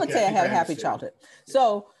 Right. So I would say I had a happy childhood. Yeah.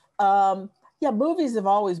 So movies have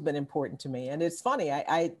always been important to me. And it's funny,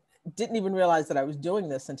 I didn't even realize that I was doing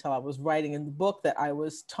this until I was writing in the book that I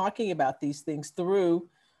was talking about these things through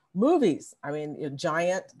movies. I mean,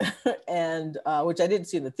 Giant, and which I didn't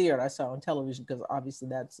see in the theater, I saw on television because obviously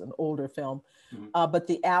that's an older film. But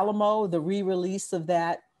The Alamo, the re-release of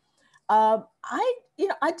that, I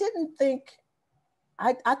didn't think,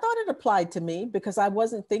 I thought it applied to me because I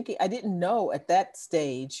didn't know at that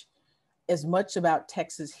stage as much about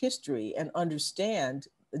Texas history and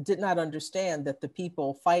did not understand that the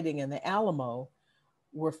people fighting in the Alamo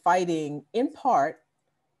were fighting in part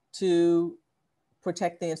to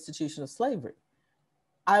protect the institution of slavery.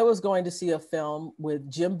 I was going to see a film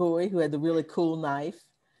with Jim Bowie, who had the really cool knife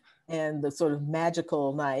and the sort of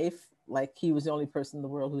magical knife, like he was the only person in the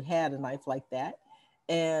world who had a knife like that.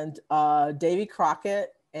 And Davy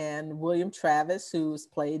Crockett and William Travis, who was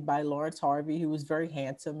played by Lawrence Harvey, who was very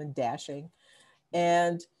handsome and dashing.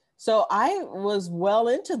 And so I was well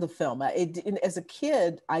into the film. As a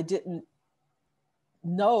kid, I didn't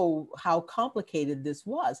know how complicated this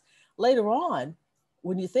was. Later on,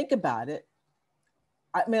 when you think about it,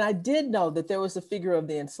 I mean, I did know that there was a figure of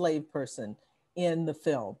the enslaved person in the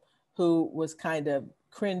film who was kind of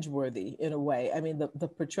cringeworthy in a way. I mean, the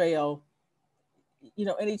portrayal,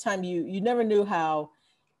 anytime you never knew how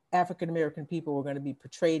African-American people were going to be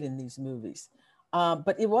portrayed in these movies.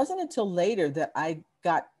 But it wasn't until later that I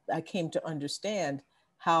came to understand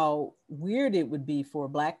how weird it would be for a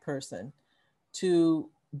Black person to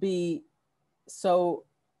be so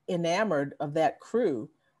enamored of that crew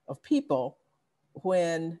of people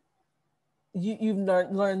when you've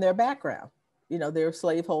learned their background. You know, they're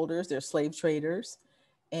slaveholders, they're slave traders,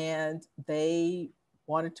 and they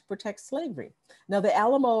wanted to protect slavery. Now, the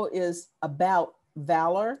Alamo is about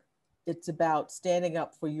valor. It's about standing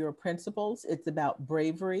up for your principles. It's about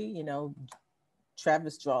bravery. You know,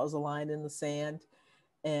 Travis draws a line in the sand,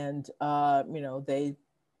 and you know, they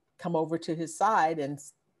come over to his side and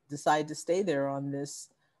decide to stay there on this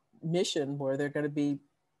mission where they're going to be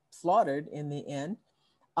slaughtered in the end.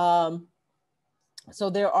 Um, so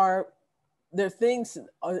there are things,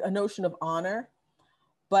 a notion of honor,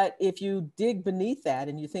 but if you dig beneath that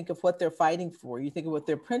and you think of what they're fighting for, you think of what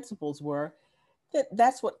their principles were,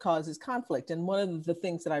 that's what causes conflict. And one of the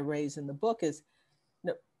things that I raise in the book is, you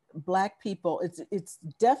know, Black people, it's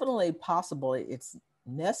definitely possible, it's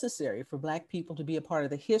necessary for Black people to be a part of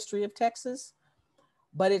the history of Texas,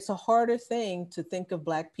 but it's a harder thing to think of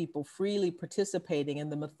Black people freely participating in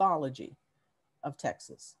the mythology of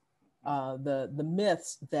Texas, the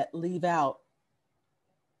myths that leave out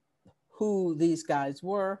who these guys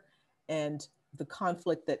were and the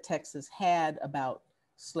conflict that Texas had about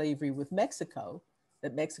slavery with Mexico,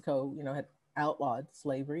 that Mexico, you know, had outlawed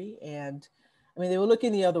slavery. And I mean, they were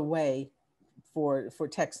looking the other way for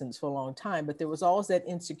Texans for a long time, but there was always that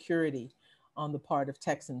insecurity on the part of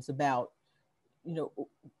Texans about, you know,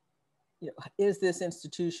 is this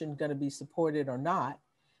institution going to be supported or not?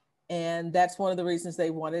 And that's one of the reasons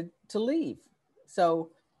they wanted to leave.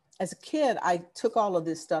 So as a kid, I took all of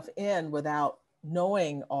this stuff in without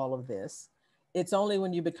knowing all of this. It's only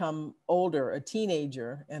when you become older, a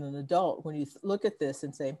teenager and an adult, when you look at this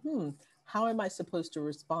and say, how am I supposed to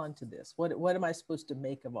respond to this? What am I supposed to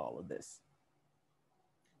make of all of this?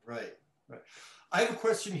 Right, right. I have a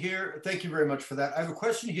question here. Thank you very much for that. I have a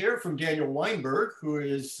question here from Daniel Weinberg, who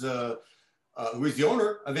is the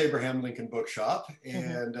owner of Abraham Lincoln Bookshop.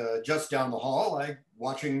 And just down the hall, I'm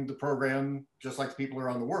watching the program just like the people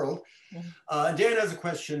around the world. Dan has a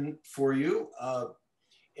question for you.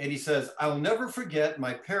 And he says, I'll never forget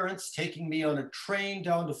my parents taking me on a train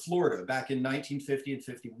down to Florida back in 1950 and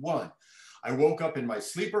 51. I woke up in my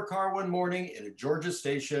sleeper car one morning in a Georgia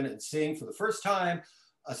station and seeing for the first time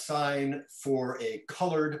a sign for a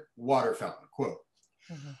colored water fountain, quote.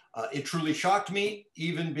 It truly shocked me,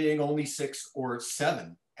 even being only 6 or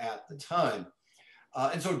 7 at the time.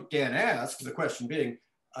 And so Dan asks, the question being,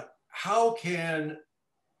 how can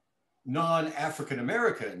non-African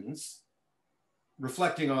Americans,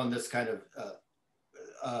 reflecting on this kind of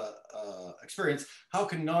experience, how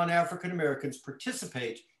can non-African Americans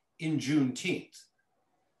participate in Juneteenth?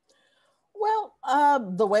 Well,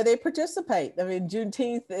 the way they participate. I mean,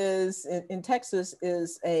 Juneteenth is in Texas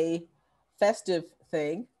is a festive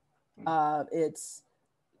thing. It's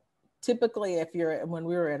typically, when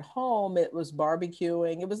we were at home, it was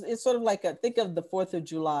barbecuing. It's sort of like think of the 4th of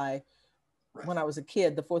July. Right. When I was a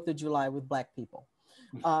kid, the 4th of July with Black people.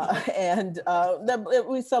 And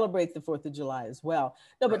we celebrate the 4th of July as well.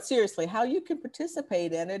 No, but seriously, how you can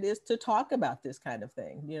participate in it is to talk about this kind of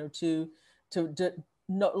thing, you know, to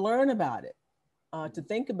learn about it, to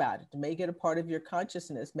think about it, to make it a part of your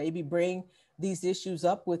consciousness, maybe bring these issues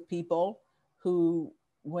up with people who,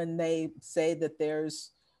 when they say that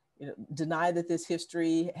there's, you know, deny that this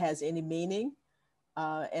history has any meaning,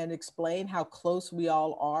 and explain how close we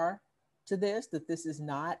all are to this, that this is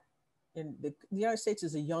not, in the United States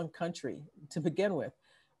is a young country to begin with,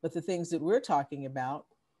 but the things that we're talking about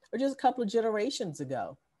are just a couple of generations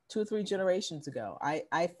ago, 2 or 3 generations ago.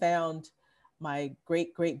 I found my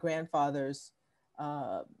great-great-grandfather's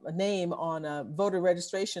name on a voter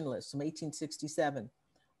registration list from 1867.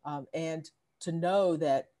 And to know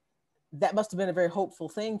that must have been a very hopeful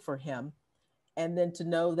thing for him. And then to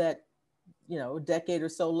know that, you know, a decade or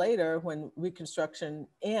so later, when Reconstruction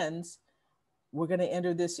ends, we're going to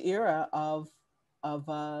enter this era of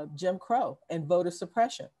Jim Crow and voter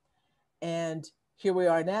suppression. And here we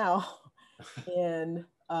are now in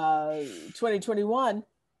 2021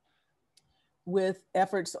 with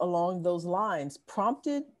efforts along those lines,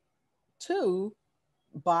 prompted too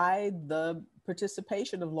by the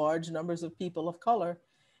participation of large numbers of people of color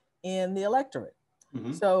in the electorate.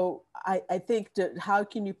 So I think that how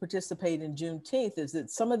can you participate in Juneteenth is that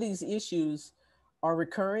some of these issues are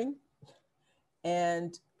recurring,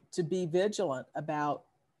 and to be vigilant about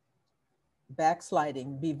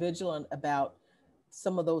backsliding, be vigilant about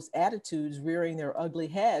some of those attitudes rearing their ugly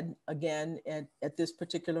head again at this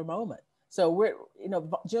particular moment. So we're, you know,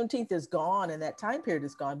 Juneteenth is gone and that time period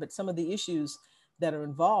is gone, but some of the issues that are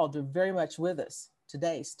involved are very much with us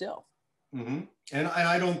today still. And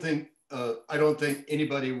I don't think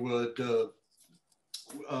anybody would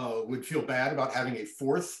feel bad about having a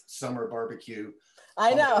 4th summer barbecue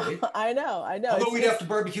I know, holiday. I know. Although we'd have to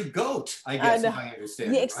barbecue goat, I I guess, know. if I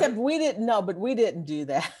understand Yeah, it, except we didn't know, but we didn't do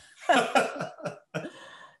that. right?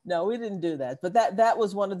 No, we didn't do that. But that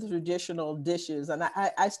was one of the traditional dishes, and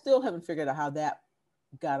I still haven't figured out how that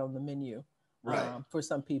got on the menu Right. for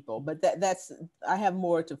some people. But that's I have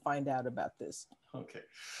more to find out about this. Okay.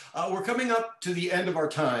 We're coming up to the end of our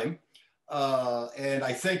time. And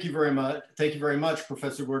I thank you very much. Thank you very much,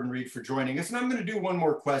 Professor Gordon Reed, for joining us. And I'm going to do one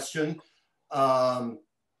more question that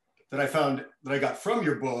I got from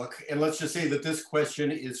your book. And let's just say that this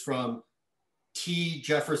question is from T.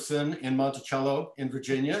 Jefferson in Monticello in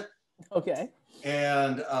Virginia. Okay.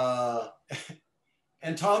 And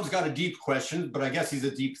and Tom's got a deep question, but I guess he's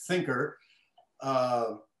a deep thinker.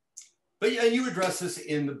 But yeah, you address this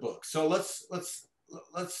in the book. So let's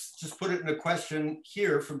just put it in a question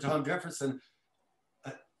here from Tom Jefferson.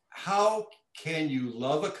 How can you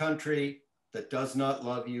love a country that does not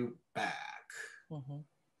love you back? Mm-hmm.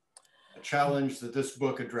 A challenge that this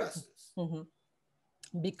book addresses.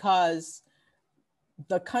 Mm-hmm. Because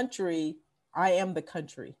the country, I am the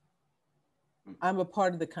country. I'm a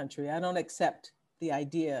part of the country. I don't accept the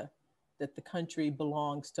idea that the country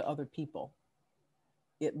belongs to other people.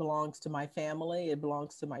 It belongs to my family. It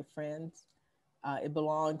belongs to my friends. It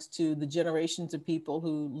belongs to the generations of people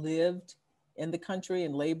who lived in the country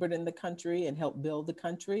and labored in the country and helped build the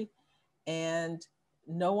country. And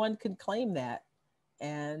no one can claim that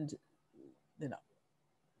and,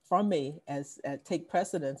 from me as take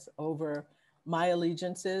precedence over my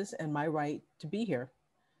allegiances and my right to be here.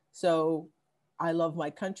 So I love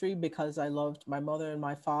my country because I loved my mother and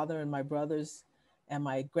my father and my brothers and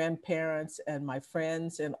my grandparents and my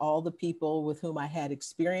friends and all the people with whom I had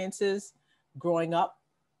experiences growing up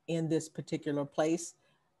in this particular place.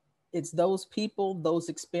 It's those people, those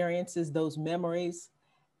experiences, those memories,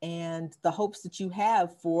 and the hopes that you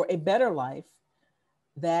have for a better life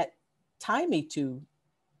that tie me to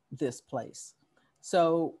this place.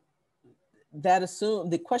 So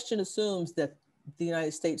the question assumes that the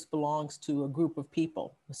United States belongs to a group of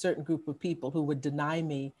people, a certain group of people who would deny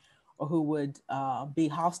me or who would be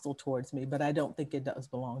hostile towards me, but I don't think it does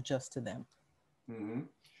belong just to them. Mm-hmm.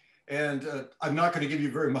 And I'm not going to give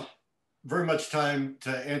you very much time to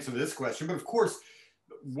answer this question, but of course,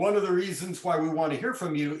 one of the reasons why we want to hear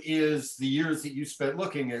from you is the years that you spent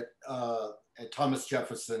looking at Thomas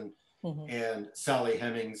Jefferson mm-hmm. and Sally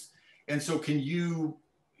Hemings. And so can you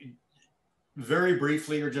very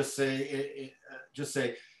briefly or just say,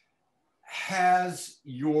 has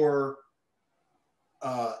your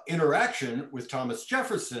interaction with Thomas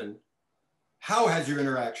Jefferson, how has your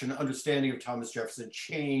understanding of Thomas Jefferson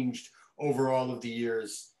changed over all of the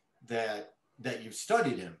years that you've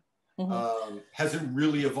studied him? Mm-hmm. Has it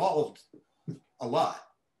really evolved a lot?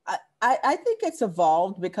 I think it's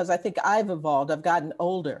evolved because I think I've evolved. I've gotten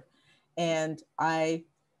older and I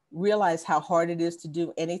realize how hard it is to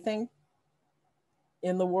do anything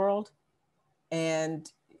in the world.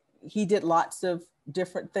 And he did lots of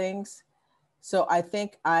different things. So I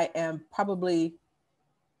think I am probably,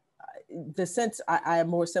 I am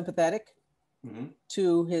more sympathetic mm-hmm.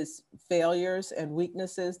 to his failures and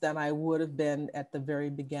weaknesses than I would have been at the very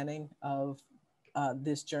beginning of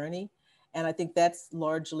this journey. And I think that's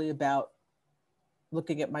largely about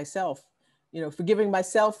looking at myself, forgiving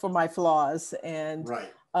myself for my flaws and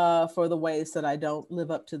right. For the ways that I don't live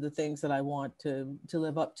up to the things that I want to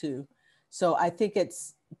live up to. So I think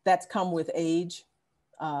that's come with age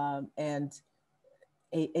and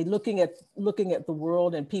a looking at the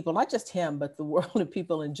world and people, not just him, but the world and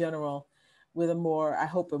people in general with a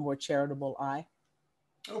more charitable eye.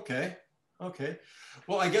 Okay.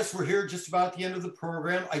 Well, I guess we're here just about the end of the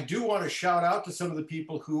program. I do want to shout out to some of the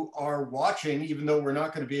people who are watching, even though we're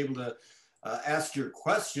not going to be able to ask your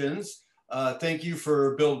questions. Thank you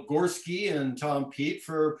for Bill Gorski and Tom Pete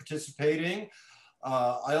for participating.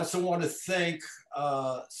 I also want to thank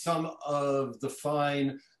some of the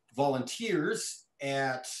fine volunteers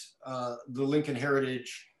at the Lincoln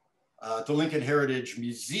Heritage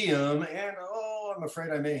Museum. And I'm afraid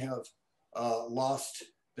I may have lost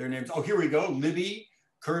their names. Oh, here we go. Libby,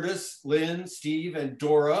 Curtis, Lynn, Steve, and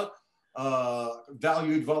Dora,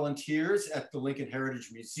 valued volunteers at the Lincoln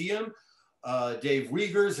Heritage Museum. Dave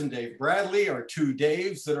Wiegers and Dave Bradley are two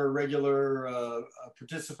Daves that are regular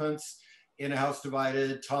participants in A House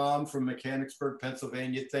Divided. Tom from Mechanicsburg,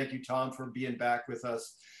 Pennsylvania. Thank you, Tom, for being back with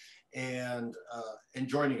us and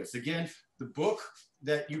joining us. Again, the book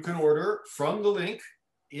that you can order from the link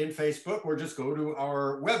in Facebook, or just go to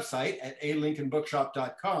our website at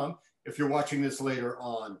alincolnbookshop.com. If you're watching this later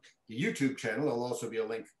on the YouTube channel, there'll also be a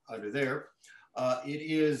link under there. It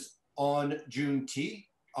is On Juneteenth,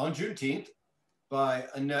 by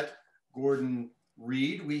Annette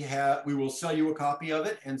Gordon-Reed. We will sell you a copy of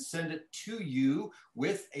it and send it to you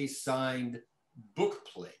with a signed book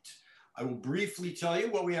plate. I will briefly tell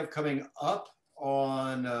you what we have coming up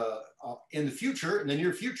on in the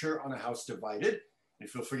near future on A House Divided.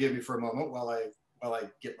 If you'll forgive me for a moment while I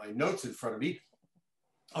get my notes in front of me.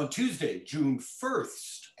 On Tuesday, June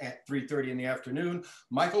 1st at 3:30 in the afternoon,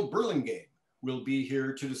 Michael Burlingame will be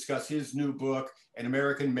here to discuss his new book, An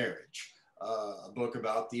American Marriage, a book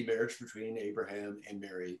about the marriage between Abraham and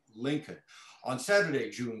Mary Lincoln. On Saturday,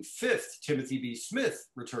 June 5th, Timothy B. Smith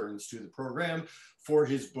returns to the program for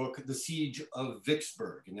his book, The Siege of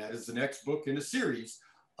Vicksburg. And that is the next book in a series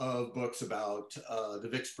of books about the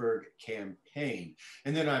Vicksburg campaign.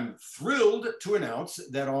 And then I'm thrilled to announce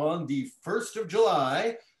that on the 1st of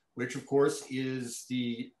July, which of course is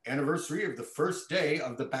the anniversary of the first day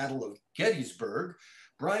of the Battle of Gettysburg,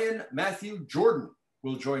 Brian Matthew Jordan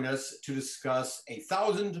will join us to discuss A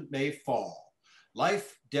Thousand May Fall,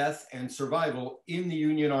 Life, Death, and Survival in the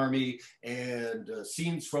Union Army, and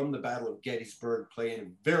scenes from the Battle of Gettysburg playing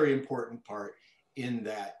a very important part in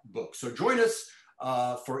that book. So join us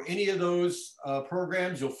for any of those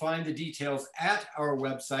programs. You'll find the details at our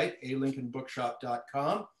website,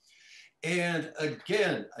 alincolnbookshop.com. And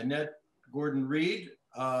again, Annette Gordon-Reed,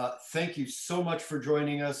 thank you so much for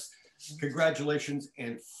joining us. Congratulations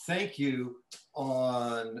and thank you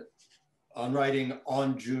on writing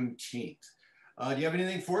On Juneteenth. Do you have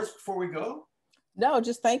anything for us before we go? No,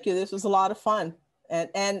 just thank you. This was a lot of fun.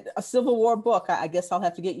 And a Civil War book. I guess I'll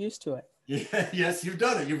have to get used to it. Yeah, yes, you've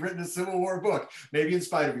done it. You've written a Civil War book, maybe in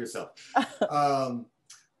spite of yourself.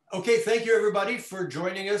 Okay, thank you everybody for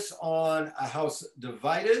joining us on A House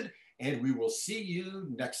Divided, and we will see you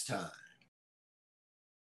next time.